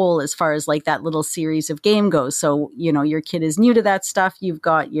as a whole, as far as like that little series of game goes. So, you know, your kid is new to that stuff. You've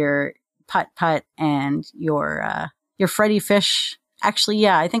got your Putt-Putt and your Freddy Fish. Actually,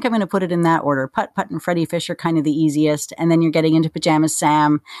 yeah, I think I'm going to put it in that order. Putt-Putt and Freddy Fish are kind of the easiest. And then you're getting into Pajama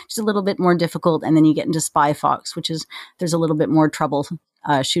Sam, which is a little bit more difficult. And then you get into Spy Fox, there's a little bit more trouble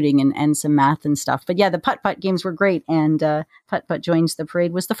shooting and some math and stuff. But yeah, the Putt-Putt games were great. And Putt-Putt Joins the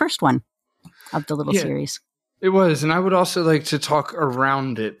Parade was the first one of the little series. It was, and I would also like to talk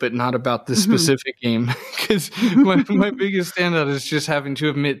around it, but not about the specific game, because my biggest standout is just having to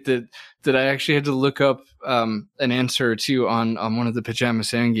admit that I actually had to look up an answer or two on one of the Pajama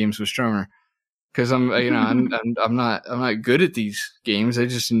Sam games with Stromer, because I'm not good at these games. I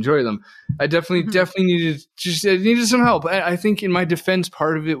just enjoy them. I definitely needed some help. I think in my defense,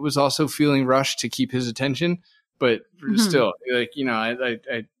 part of it was also feeling rushed to keep his attention, but still, like, you know, I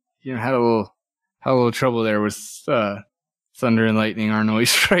had a little trouble there with Thunder and Lightning aren't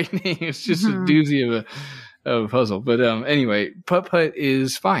always frightening. It's just a doozy of a puzzle. But anyway, Putt-Putt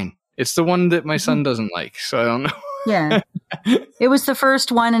is fine. It's the one that my son doesn't like, so I don't know. Yeah. It was the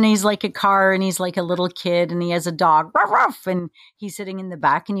first one, and he's like a car, and he's like a little kid, and he has a dog, ruff, ruff, and he's sitting in the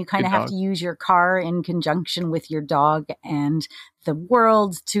back, and you kind of have to use your car in conjunction with your dog and the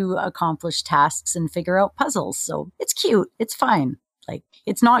world to accomplish tasks and figure out puzzles. So it's cute. It's fine. Like,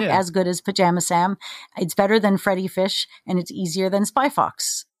 it's not Yeah. as good as Pajama Sam. It's better than Freddy Fish, and it's easier than Spy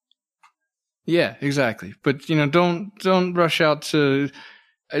Fox. Yeah, exactly. But don't rush out to.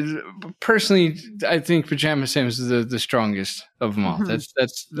 Personally, I think Pajama Sam is the strongest of them all. Mhm.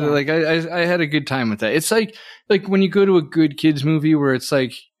 That's Yeah. like I had a good time with that. It's like when you go to a good kids movie where it's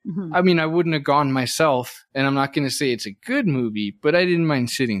like, Mhm. I mean, I wouldn't have gone myself, and I'm not going to say it's a good movie, but I didn't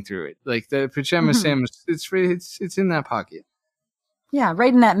mind sitting through it. Like the Pajama Mhm. Sam, it's in that pocket. Yeah,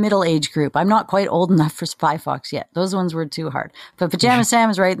 right in that middle age group. I'm not quite old enough for Spy Fox yet. Those ones were too hard. But Pajama Sam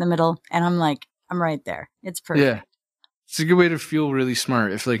is right in the middle, and I'm like, I'm right there. It's perfect. Yeah. It's a good way to feel really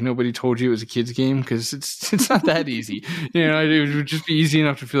smart if like nobody told you it was a kid's game, because it's not that easy. It would just be easy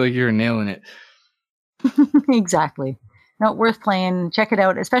enough to feel like you're nailing it. Exactly. No, worth playing. Check it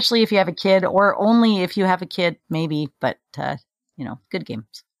out, especially if you have a kid, or only if you have a kid, maybe. But good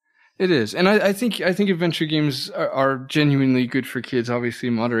games. It is, and I think adventure games are genuinely good for kids. Obviously,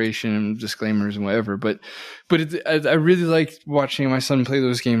 moderation and disclaimers and whatever. But I really like watching my son play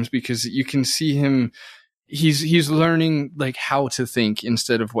those games because you can see him. He's learning like how to think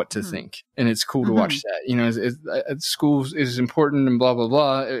instead of what to think, and it's cool to watch that. School is important and blah blah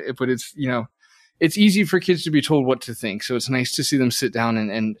blah, but it's easy for kids to be told what to think. So it's nice to see them sit down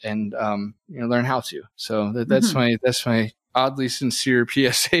and learn how to. So that's my oddly sincere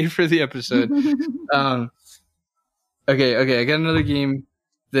PSA for the episode. Okay, I got another game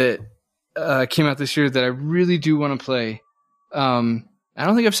that came out this year that I really do want to play. I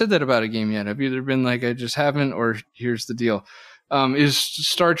don't think I've said that about a game yet. I've either been like, I just haven't, or here's the deal. Is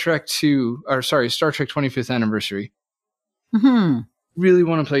Star Trek 25th Anniversary. Mm-hmm. Really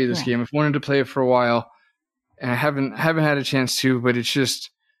want to play this game. I've wanted to play it for a while, and I haven't had a chance to, but it's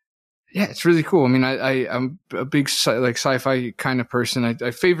just, it's really cool. I mean, I'm a big sci-fi kind of person.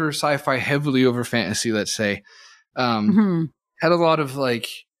 I favor sci-fi heavily over fantasy, let's say. Had a lot of like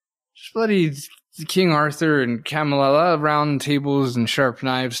just bloody King Arthur and Camelot, a lot of round tables and sharp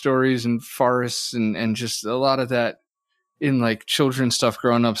knife stories and forests and just a lot of that in like children's stuff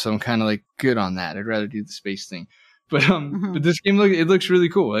growing up. So I'm kind of like good on that. I'd rather do the space thing. But but this game looks really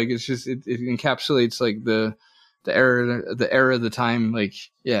cool. Like it's just it encapsulates like the era of the time. Like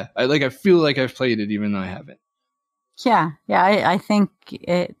I feel like I've played it even though I haven't. Yeah, I think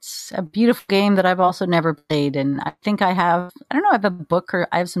it's a beautiful game that I've also never played, and I think I have a book or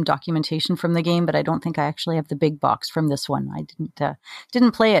I have some documentation from the game, but I don't think I actually have the big box from this one. I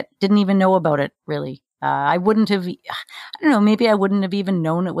didn't play it, didn't even know about it really. I wouldn't have, I don't know, maybe I wouldn't have even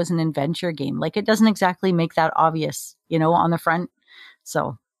known it was an adventure game. Like it doesn't exactly make that obvious, on the front.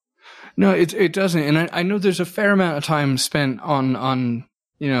 So. No, it doesn't, and I know there's a fair amount of time spent on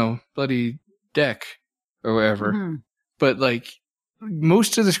bloody deck or whatever. Mm-hmm. But like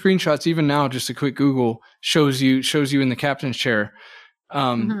most of the screenshots, even now, just a quick Google shows you in the captain's chair.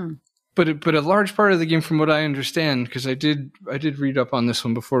 But a large part of the game, from what I understand, because I did read up on this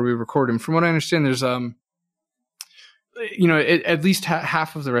one before we recorded. From what I understand, there's at least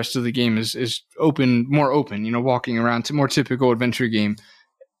half of the rest of the game is more open. Walking around, to more typical adventure game.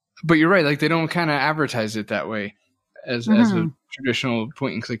 But you're right, like they don't kind of advertise it that way as a traditional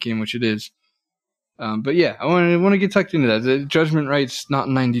point and click game, which it is. But yeah, I want to get tucked into that. The Judgment Right's not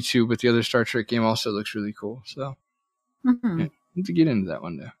in 92, but the other Star Trek game also looks really cool. So need to get into that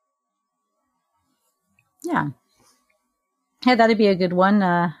one day. Yeah, that'd be a good one.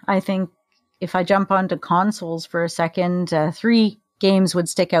 I think if I jump onto consoles for a second, 3 games would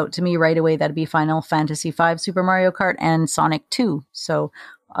stick out to me right away. That'd be Final Fantasy V, Super Mario Kart, and Sonic 2. So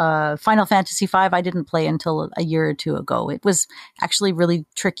Final Fantasy V I didn't play until a year or two ago. It was actually really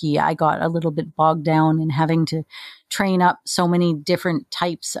tricky. I got a little bit bogged down in having to train up so many different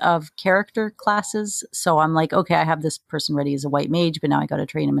types of character classes. So I'm like, okay, I have this person ready as a white mage, but now I got to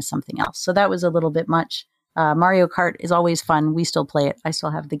train him as something else. So that was a little bit much. Mario Kart is always fun. We still play it. I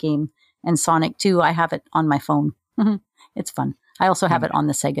still have the game. And Sonic 2, I have it on my phone. It's fun. I also have it on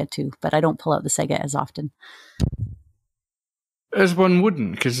the Sega too, but I don't pull out the Sega as often. As one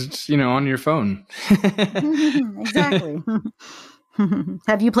wouldn't, because it's, on your phone. Exactly.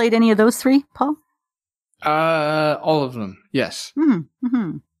 Have you played any of those 3, Paul? All of them, yes.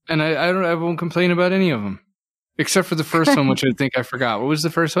 And I won't complain about any of them, except for the first one, which I think I forgot. What was the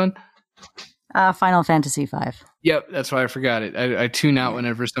first one? Final Fantasy V. Yep, that's why I forgot it. I tune out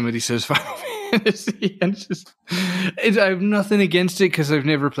whenever somebody says Final Fantasy. And I have nothing against it because I've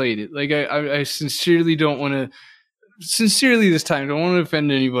never played it. Like I sincerely don't want to. Sincerely, this time, don't want to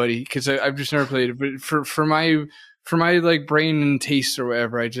offend anybody because I've just never played it. But for my like brain and taste or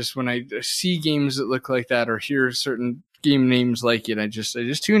whatever, I just when I see games that look like that or hear certain game names like it, I just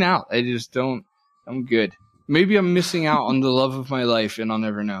tune out. I just don't. I'm good. Maybe I'm missing out on the love of my life, and I'll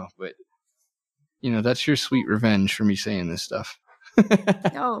never know. But that's your sweet revenge for me saying this stuff.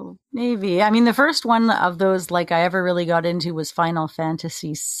 Oh, maybe. I mean, the first one of those like I ever really got into was Final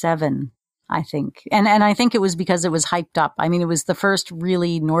Fantasy VII, I think. And I think it was because it was hyped up. I mean, it was the first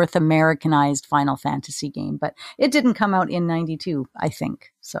really North Americanized Final Fantasy game, but it didn't come out in 92, I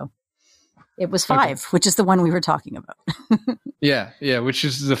think. So it was 5, which is the one we were talking about. Yeah, which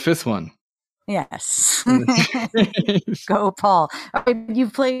is the 5th one. Yes. Go, Paul.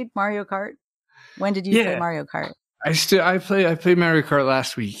 You've played Mario Kart? When did you play Mario Kart? I played Mario Kart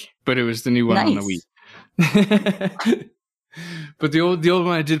last week, but it was the new one on the Wii. But the old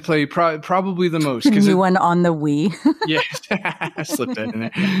one I did play probably the most. The new one on the Wii. Yes, I slipped that in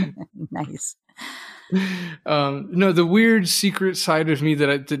there. Nice. No, the weird secret side of me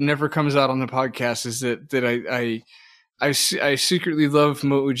that never comes out on the podcast is that I secretly love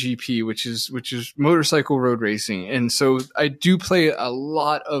MotoGP, which is motorcycle road racing, and so I do play a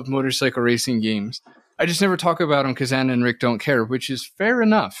lot of motorcycle racing games. I just never talk about them because Anna and Rick don't care, which is fair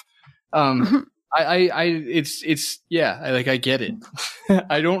enough. I get it.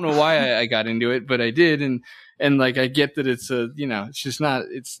 I don't know why I got into it, but I did, and like I get that it's it's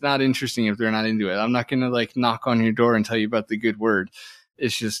not interesting if they're not into it. I'm not gonna like knock on your door and tell you about the good word.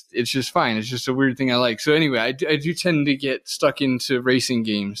 It's just fine. It's just a weird thing I like. So anyway, I do tend to get stuck into racing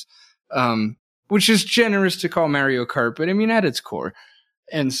games, which is generous to call Mario Kart, but I mean at its core.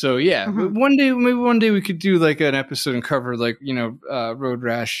 And so, maybe one day we could do like an episode and cover like, Road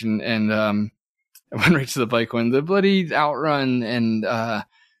Rash and I went right to the bike one, the bloody Outrun and,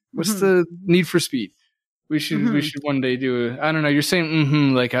 what's the Need for Speed? We should one day do I don't know. You're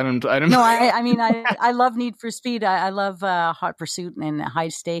saying, like, I don't know. No, I mean, I love Need for Speed. I love Hot Pursuit and High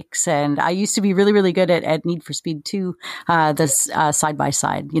Stakes. And I used to be really, really good at Need for Speed 2, this side by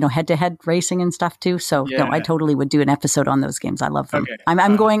side, head to head racing and stuff too. So no, I totally would do an episode on those games. I love them. Okay.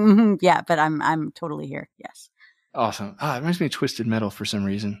 I'm going, but I'm totally here. Yes. Awesome. It reminds me of Twisted Metal for some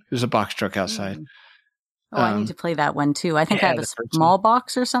reason. There's a box truck outside. Oh, I need to play that one too. I think I have a small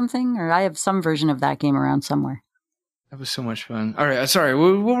box or something, or I have some version of that game around somewhere. That was so much fun. All right, sorry.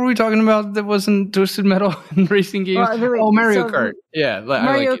 What were we talking about that wasn't Twisted Metal and racing games? Mario Kart. Yeah,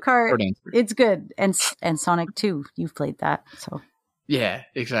 Mario Kart. It's good, and Sonic 2. You've played that, so. Yeah,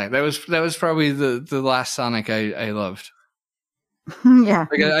 exactly. That was probably the last Sonic I loved. Yeah,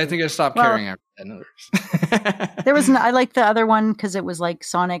 like I think I stopped caring after that. There was I like the other one because it was like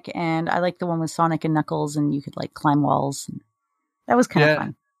Sonic, and I like the one with Sonic and Knuckles, and you could like climb walls. That was kind of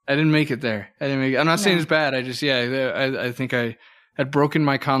fun. I didn't make it there. I'm not saying it's bad. I just I think I had broken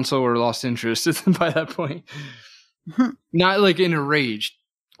my console or lost interest by that point. Not like in a rage.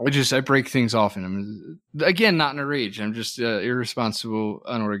 I break things off, and I'm again not in a rage. I'm just irresponsible,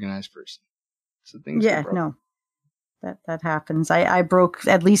 unorganized person. So things. Yeah, no. That happens. I broke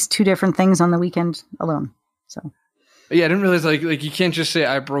at least 2 different things on the weekend alone. So yeah, I didn't realize like you can't just say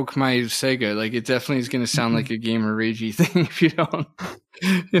I broke my Sega. Like it definitely is going to sound like a gamer ragey thing if you don't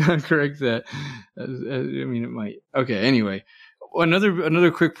correct that. I mean, it might. Okay. Anyway,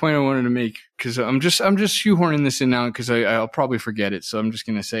 another quick point I wanted to make because I'm just shoehorning this in now because I'll probably forget it. So I'm just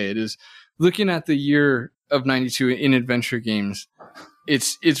going to say it is looking at the year of 92 in adventure games.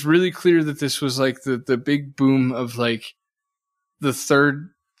 It's really clear that this was like the big boom of like the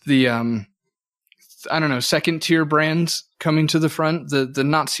second tier brands coming to the front, the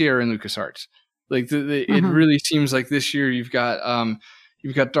not Sierra and LucasArts. Like it really seems like this year you've got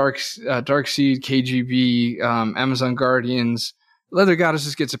Darkseid, KGB, Amazon Guardians. Leather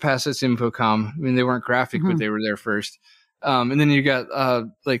Goddesses gets a pass. That's Infocom. I mean, they weren't graphic, but they were there first. And then you got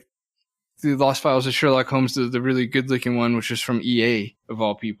like the Lost Files of Sherlock Holmes, the really good looking one, which is from EA of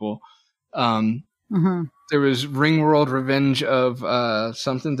all people. There was Ringworld Revenge of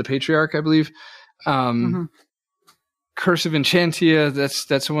something, the Patriarch, I believe. Curse of Enchantia,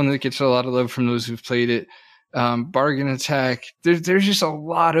 that's the one that gets a lot of love from those who've played it. Bargain Attack. There's just a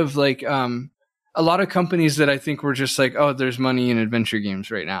lot of like a lot of companies that I think were just like, oh, there's money in adventure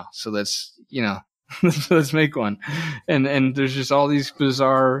games right now, so let's let's make one. And there's just all these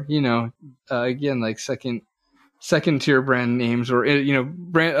bizarre, again, like second tier brand names or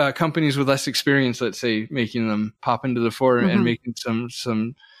brand companies with less experience, let's say, making them pop into the fore and making some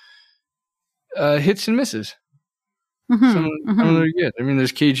hits and misses. Some are good. I mean,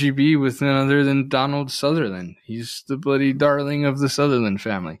 there's KGB with none other than Donald Sutherland. He's the bloody darling of the Sutherland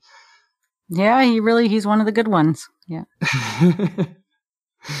family. Yeah, he's one of the good ones. Yeah.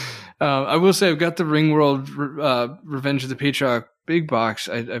 I will say I've got the Ringworld Revenge of the Patriarch big box.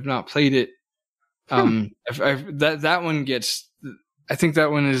 I've not played it. That one gets. I think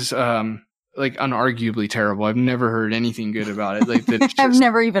that one is like unarguably terrible. I've never heard anything good about it. Like that. I've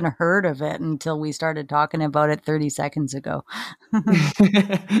never even heard of it until we started talking about it 30 seconds ago.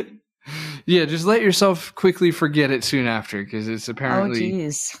 Yeah, just let yourself quickly forget it soon after, because it's apparently... Oh,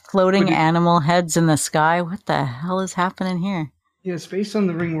 geez. Floating animal heads in the sky. What the hell is happening here? Yeah, it's based on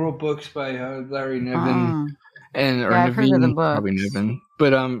the Ring World books by Larry Niven. I've heard of the book. Probably Niven.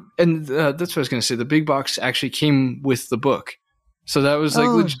 But, that's what I was going to say. The big box actually came with the book. So that was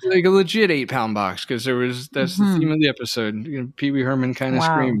like a legit 8-pound box, because that's the theme of the episode. You know, Pee Wee Herman kind of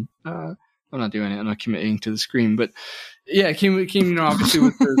scream. I'm not doing it. I'm not committing to the scream, but yeah, it came, obviously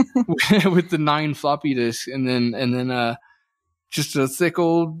with the with the 9 floppy disks, and then just a thick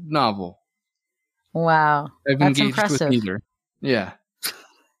old novel. Wow, I've engaged with neither. Yeah,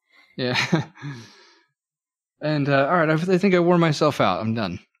 yeah. And all right, I think I wore myself out. I'm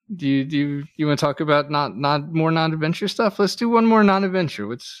done. Do you want to talk about not more non-adventure stuff? Let's do one more non-adventure.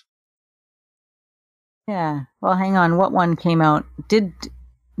 Yeah. Well, hang on. What one came out? Did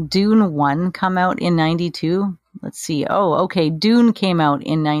Dune 1 come out in 92? Let's see. Oh, okay. Dune came out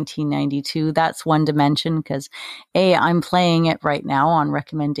in 1992. That's one dimension, because A, I'm playing it right now on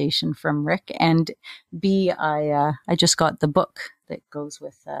recommendation from Rick, and B, I just got the book that goes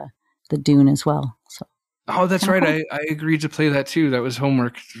with the Dune as well. So. Oh, that's right. I agreed to play that too. That was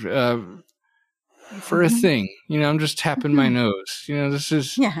homework for a thing. You know, I'm just tapping my nose. You know, this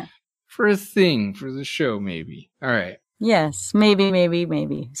is for a thing for the show, maybe. All right. Yes,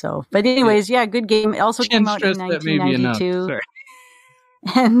 maybe. So, but anyways, good game. It also came out in 1992.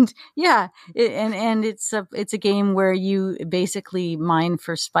 And and it's a game where you basically mine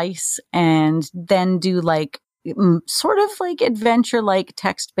for spice and then do like sort of like adventure like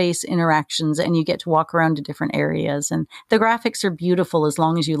text-based interactions, and you get to walk around to different areas, and the graphics are beautiful as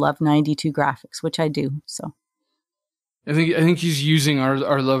long as you love 92 graphics, which I do. So I think he's using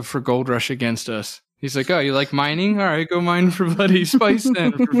our love for Gold Rush against us. He's like, oh, you like mining? All right, go mine for bloody spice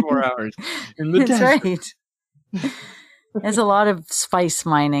then for 4 hours in the desert. Right. There's a lot of spice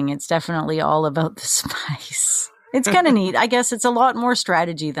mining. It's definitely all about the spice. It's kind of neat. I guess it's a lot more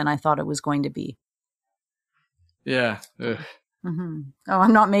strategy than I thought it was going to be. Yeah. Mm-hmm. Oh,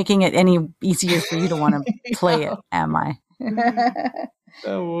 I'm not making it any easier for you to want to play it, am I?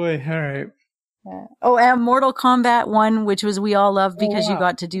 Oh boy! All right. And Mortal Kombat 1, which was we all loved because you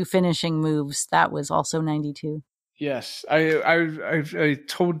got to do finishing moves. That was also 92. Yes, I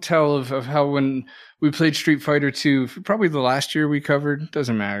told tell of how when we played Street Fighter 2, probably the last year we covered,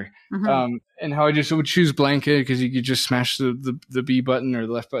 doesn't matter, and how I just would choose Blanka because you could just smash the B button or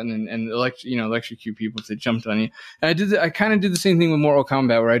the left button and electrocute people if they jumped on you. And I kind of did the same thing with Mortal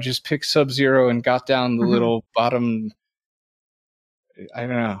Kombat, where I just picked Sub-Zero and got down the little bottom. I don't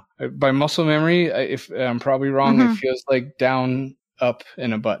know, by muscle memory. If I'm probably wrong, it feels like down, up,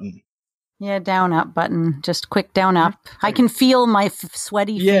 and a button. Yeah, down, up button. Just quick down, up. I can feel my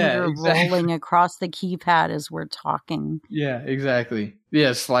sweaty finger rolling across the keypad as we're talking. Yeah, exactly.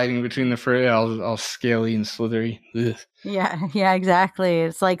 Yeah, sliding between the all scaly and slithery. Ugh. Yeah, exactly.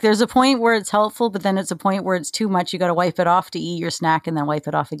 It's like there's a point where it's helpful, but then it's a point where it's too much. You got to wipe it off to eat your snack and then wipe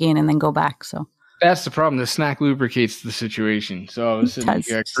it off again and then go back. So that's the problem. The snack lubricates the situation. So all of a sudden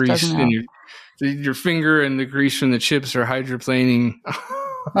you got grease in your finger, and the grease from the chips are hydroplaning.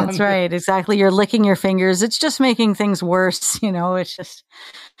 That's right. Exactly. You're licking your fingers. It's just making things worse. It's just,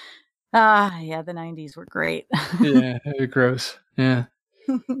 the 90s were great. Yeah. Gross. Yeah.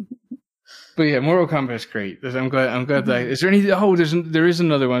 But yeah, Mortal Kombat's great. I'm glad that, is there any, there is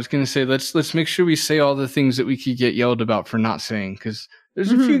another one. I was going to say, let's make sure we say all the things that we could get yelled about for not saying, because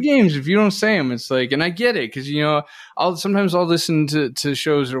there's a few games, if you don't say them, it's like, and I get it, because, sometimes I'll listen to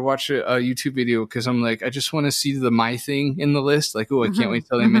shows or watch a YouTube video because I'm like, I just want to see the my thing in the list. Like, I can't wait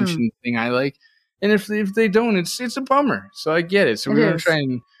till they mention the thing I like. And if they don't, it's a bummer. So I get it. So we're going to try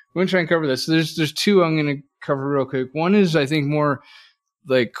and cover this. So there's two I'm going to cover real quick. One is, I think, more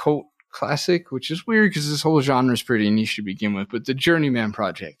like cult classic, which is weird because this whole genre is pretty niche to begin with, but the Journeyman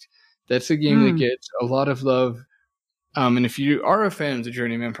Project. That's a game that gets a lot of love. And if you are a fan of the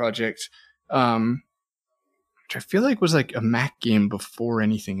Journeyman Project, which I feel like was like a Mac game before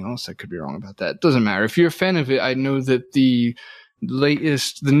anything else, I could be wrong about that. Doesn't matter. If you're a fan of it, I know that the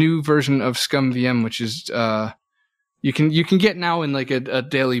new version of Scum VM, which is you can get now in like a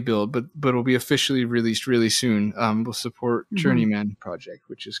daily build, but it'll be officially released really soon. Will support Journeyman Project,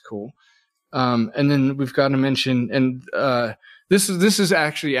 which is cool. And then we've got to mention, and this is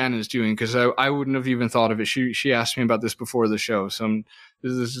actually Anna's doing, because I wouldn't have even thought of it. She asked me about this before the show, so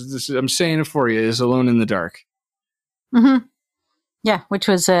I'm saying it for you. Is Alone in the Dark. Mm-hmm. Yeah, which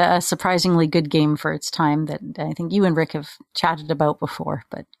was a surprisingly good game for its time that I think you and Rick have chatted about before.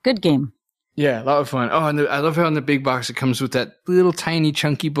 But good game. Yeah, a lot of fun. Oh, and I love how in the big box it comes with that little tiny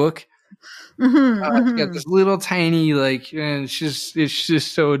chunky book. It's got this little tiny and it's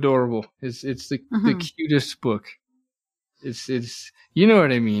just so adorable. It's the cutest book. It's you know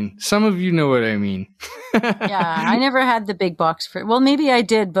what I mean. Some of you know what I mean. Yeah, I never had the big box maybe I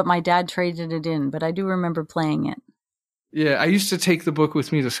did, but my dad traded it in. But I do remember playing it. Yeah, I used to take the book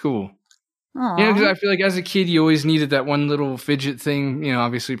with me to school. Aww. Yeah, because I feel like as a kid, you always needed that one little fidget thing.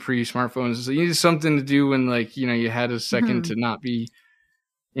 Obviously pre-smartphones, so you needed something to do when you had a second to not be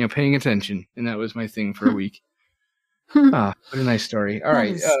paying attention, and that was my thing for a week. What a nice story. All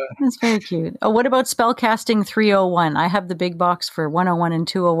right. That's very cute. Oh, what about Spellcasting 301? I have the big box for 101 and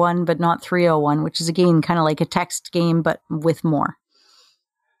 201, but not 301, which is again kind of like a text game, but with more.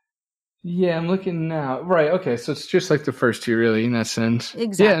 Yeah, I'm looking now. Right. Okay. So it's just like the first two, really, in that sense.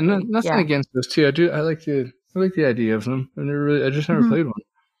 Exactly. Yeah. Nothing against those two. I like the idea of them. I just never played one.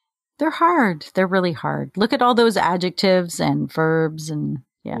 They're hard. They're really hard. Look at all those adjectives and verbs and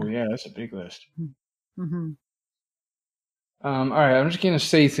yeah. Oh yeah, that's a big list. Mm-hmm. All right, I'm just going to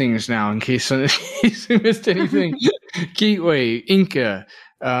say things now in case you missed anything. Gateway, Inca,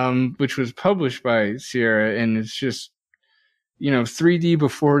 which was published by Sierra, and it's just, 3D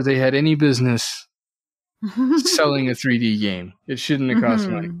before they had any business selling a 3D game. It shouldn't have cost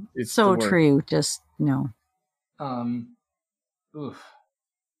money. It's so true. Just no. Oof.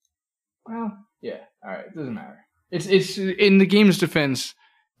 Well, yeah. All right, it doesn't matter. It's in the game's defense.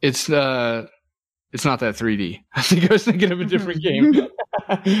 It's not that 3D. I think I was thinking of a different game.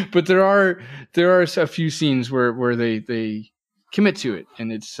 But there are a few scenes where they commit to it,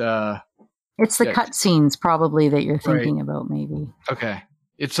 and it's the cutscenes probably that you're thinking about, maybe. Okay,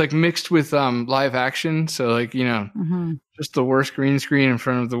 it's like mixed with live action, so just the worst green screen in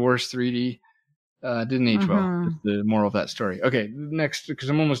front of the worst 3D. Didn't age well. Is the moral of that story. Okay, next, because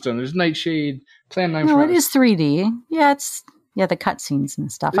I'm almost done. There's Nightshade, Plan 9. No, it is 3D. Yeah, it's. Yeah, the cutscenes and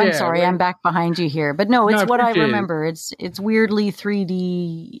stuff. I'm sorry, right. I'm back behind you here. But no, it's what I remember. It's weirdly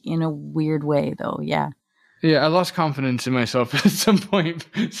 3D in a weird way, though. Yeah. Yeah, I lost confidence in myself at some point.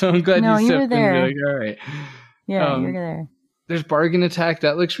 So I'm glad you stepped in. There. Like, all right. Yeah, you're there. There's Bargain Attack.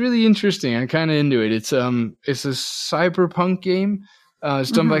 That looks really interesting. I'm kind of into it. It's a cyberpunk game.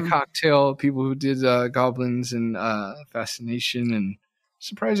 It's done by Cocktail, people who did Goblins and Fascination and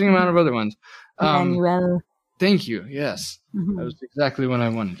surprising amount of other ones. Emmanuel. Thank you. Yes, that was exactly what I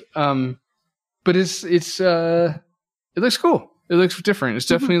wanted. But it looks cool. It looks different. It's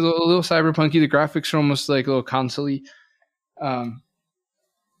definitely a little cyberpunky. The graphics are almost like a little console-y.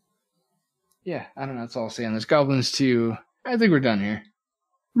 Yeah, I don't know. That's all I'll say on this. Goblins 2. I think we're done here.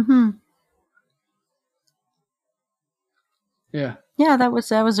 Yeah. Yeah, that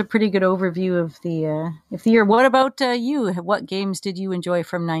was a pretty good overview of the year. What about you? What games did you enjoy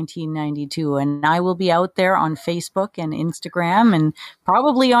from 1992? And I will be out there on Facebook and Instagram and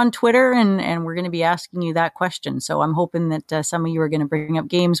probably on Twitter, and we're going to be asking you that question. So I'm hoping that some of you are going to bring up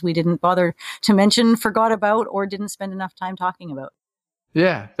games we didn't bother to mention, forgot about, or didn't spend enough time talking about.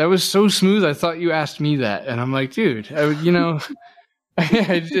 Yeah, that was so smooth. I thought you asked me that, and I'm like, dude, I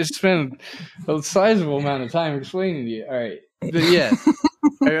just spent a sizable amount of time explaining to you. All right. But yeah,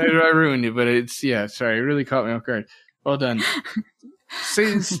 I ruined it, but sorry, it really caught me off guard. Well done. So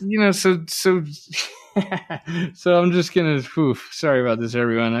I'm just gonna, sorry about this,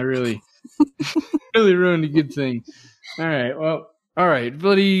 everyone. I really ruined a good thing. All right,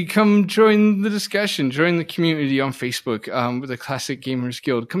 buddy, come join the discussion, join the community on Facebook with the Classic Gamers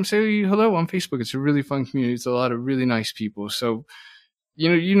Guild. Come say hello on Facebook. It's a really fun community. It's a lot of really nice people. So,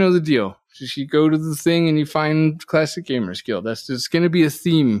 you know the deal. Just you go to the thing and you find Classic Gamers Guild. That's just going to be a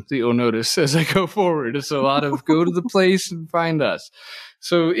theme that you'll notice as I go forward. It's a lot of go to the place and find us.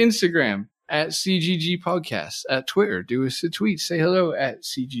 So Instagram at CGG Podcast, at Twitter, do us a tweet, say hello at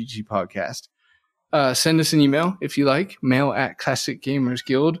CGG Podcast. Send us an email if you like, mail at Classic Gamers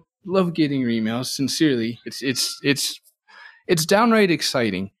Guild. Love getting your emails. Sincerely, it's downright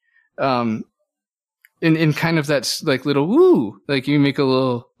exciting. In kind of that like little woo, like you make a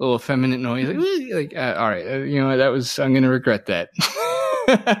little effeminate noise, like all right, I'm gonna regret that.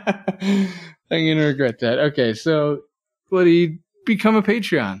 I'm gonna regret that. Okay, so buddy, become a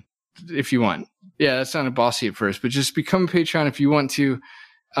Patreon if you want. Yeah, that sounded bossy at first, but just become a Patreon if you want to.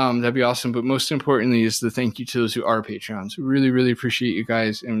 That'd be awesome. But most importantly is the thank you to those who are Patrons. We really, really appreciate you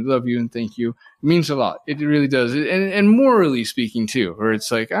guys, and we love you and thank you. It means a lot. It really does. And morally speaking too, where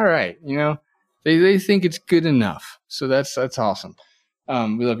it's like, all right, They think it's good enough. So that's awesome.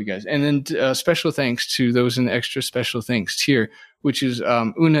 We love you guys. And then special thanks to those in the extra special thanks tier, which is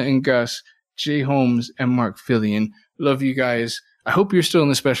Una and Gus, Jay Holmes, and Mark Fillion. Love you guys. I hope you're still in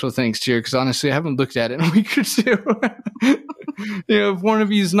the special thanks tier, because honestly, I haven't looked at it in a week or two. If one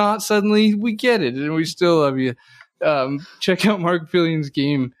of you is not, suddenly we get it, and we still love you. Check out Mark Fillion's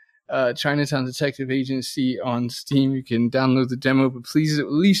game, Chinatown Detective Agency, on Steam. You can download the demo, but please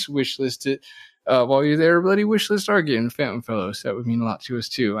at least wishlist it. While you're there, bloody wishlist our game, Phantom Fellows. That would mean a lot to us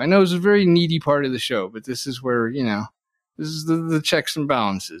too. I know it's a very needy part of the show, but this is where, this is the checks and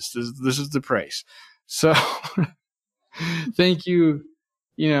balances. This is the price. So thank you.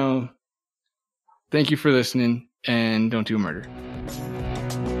 Thank you for listening, and don't do murder.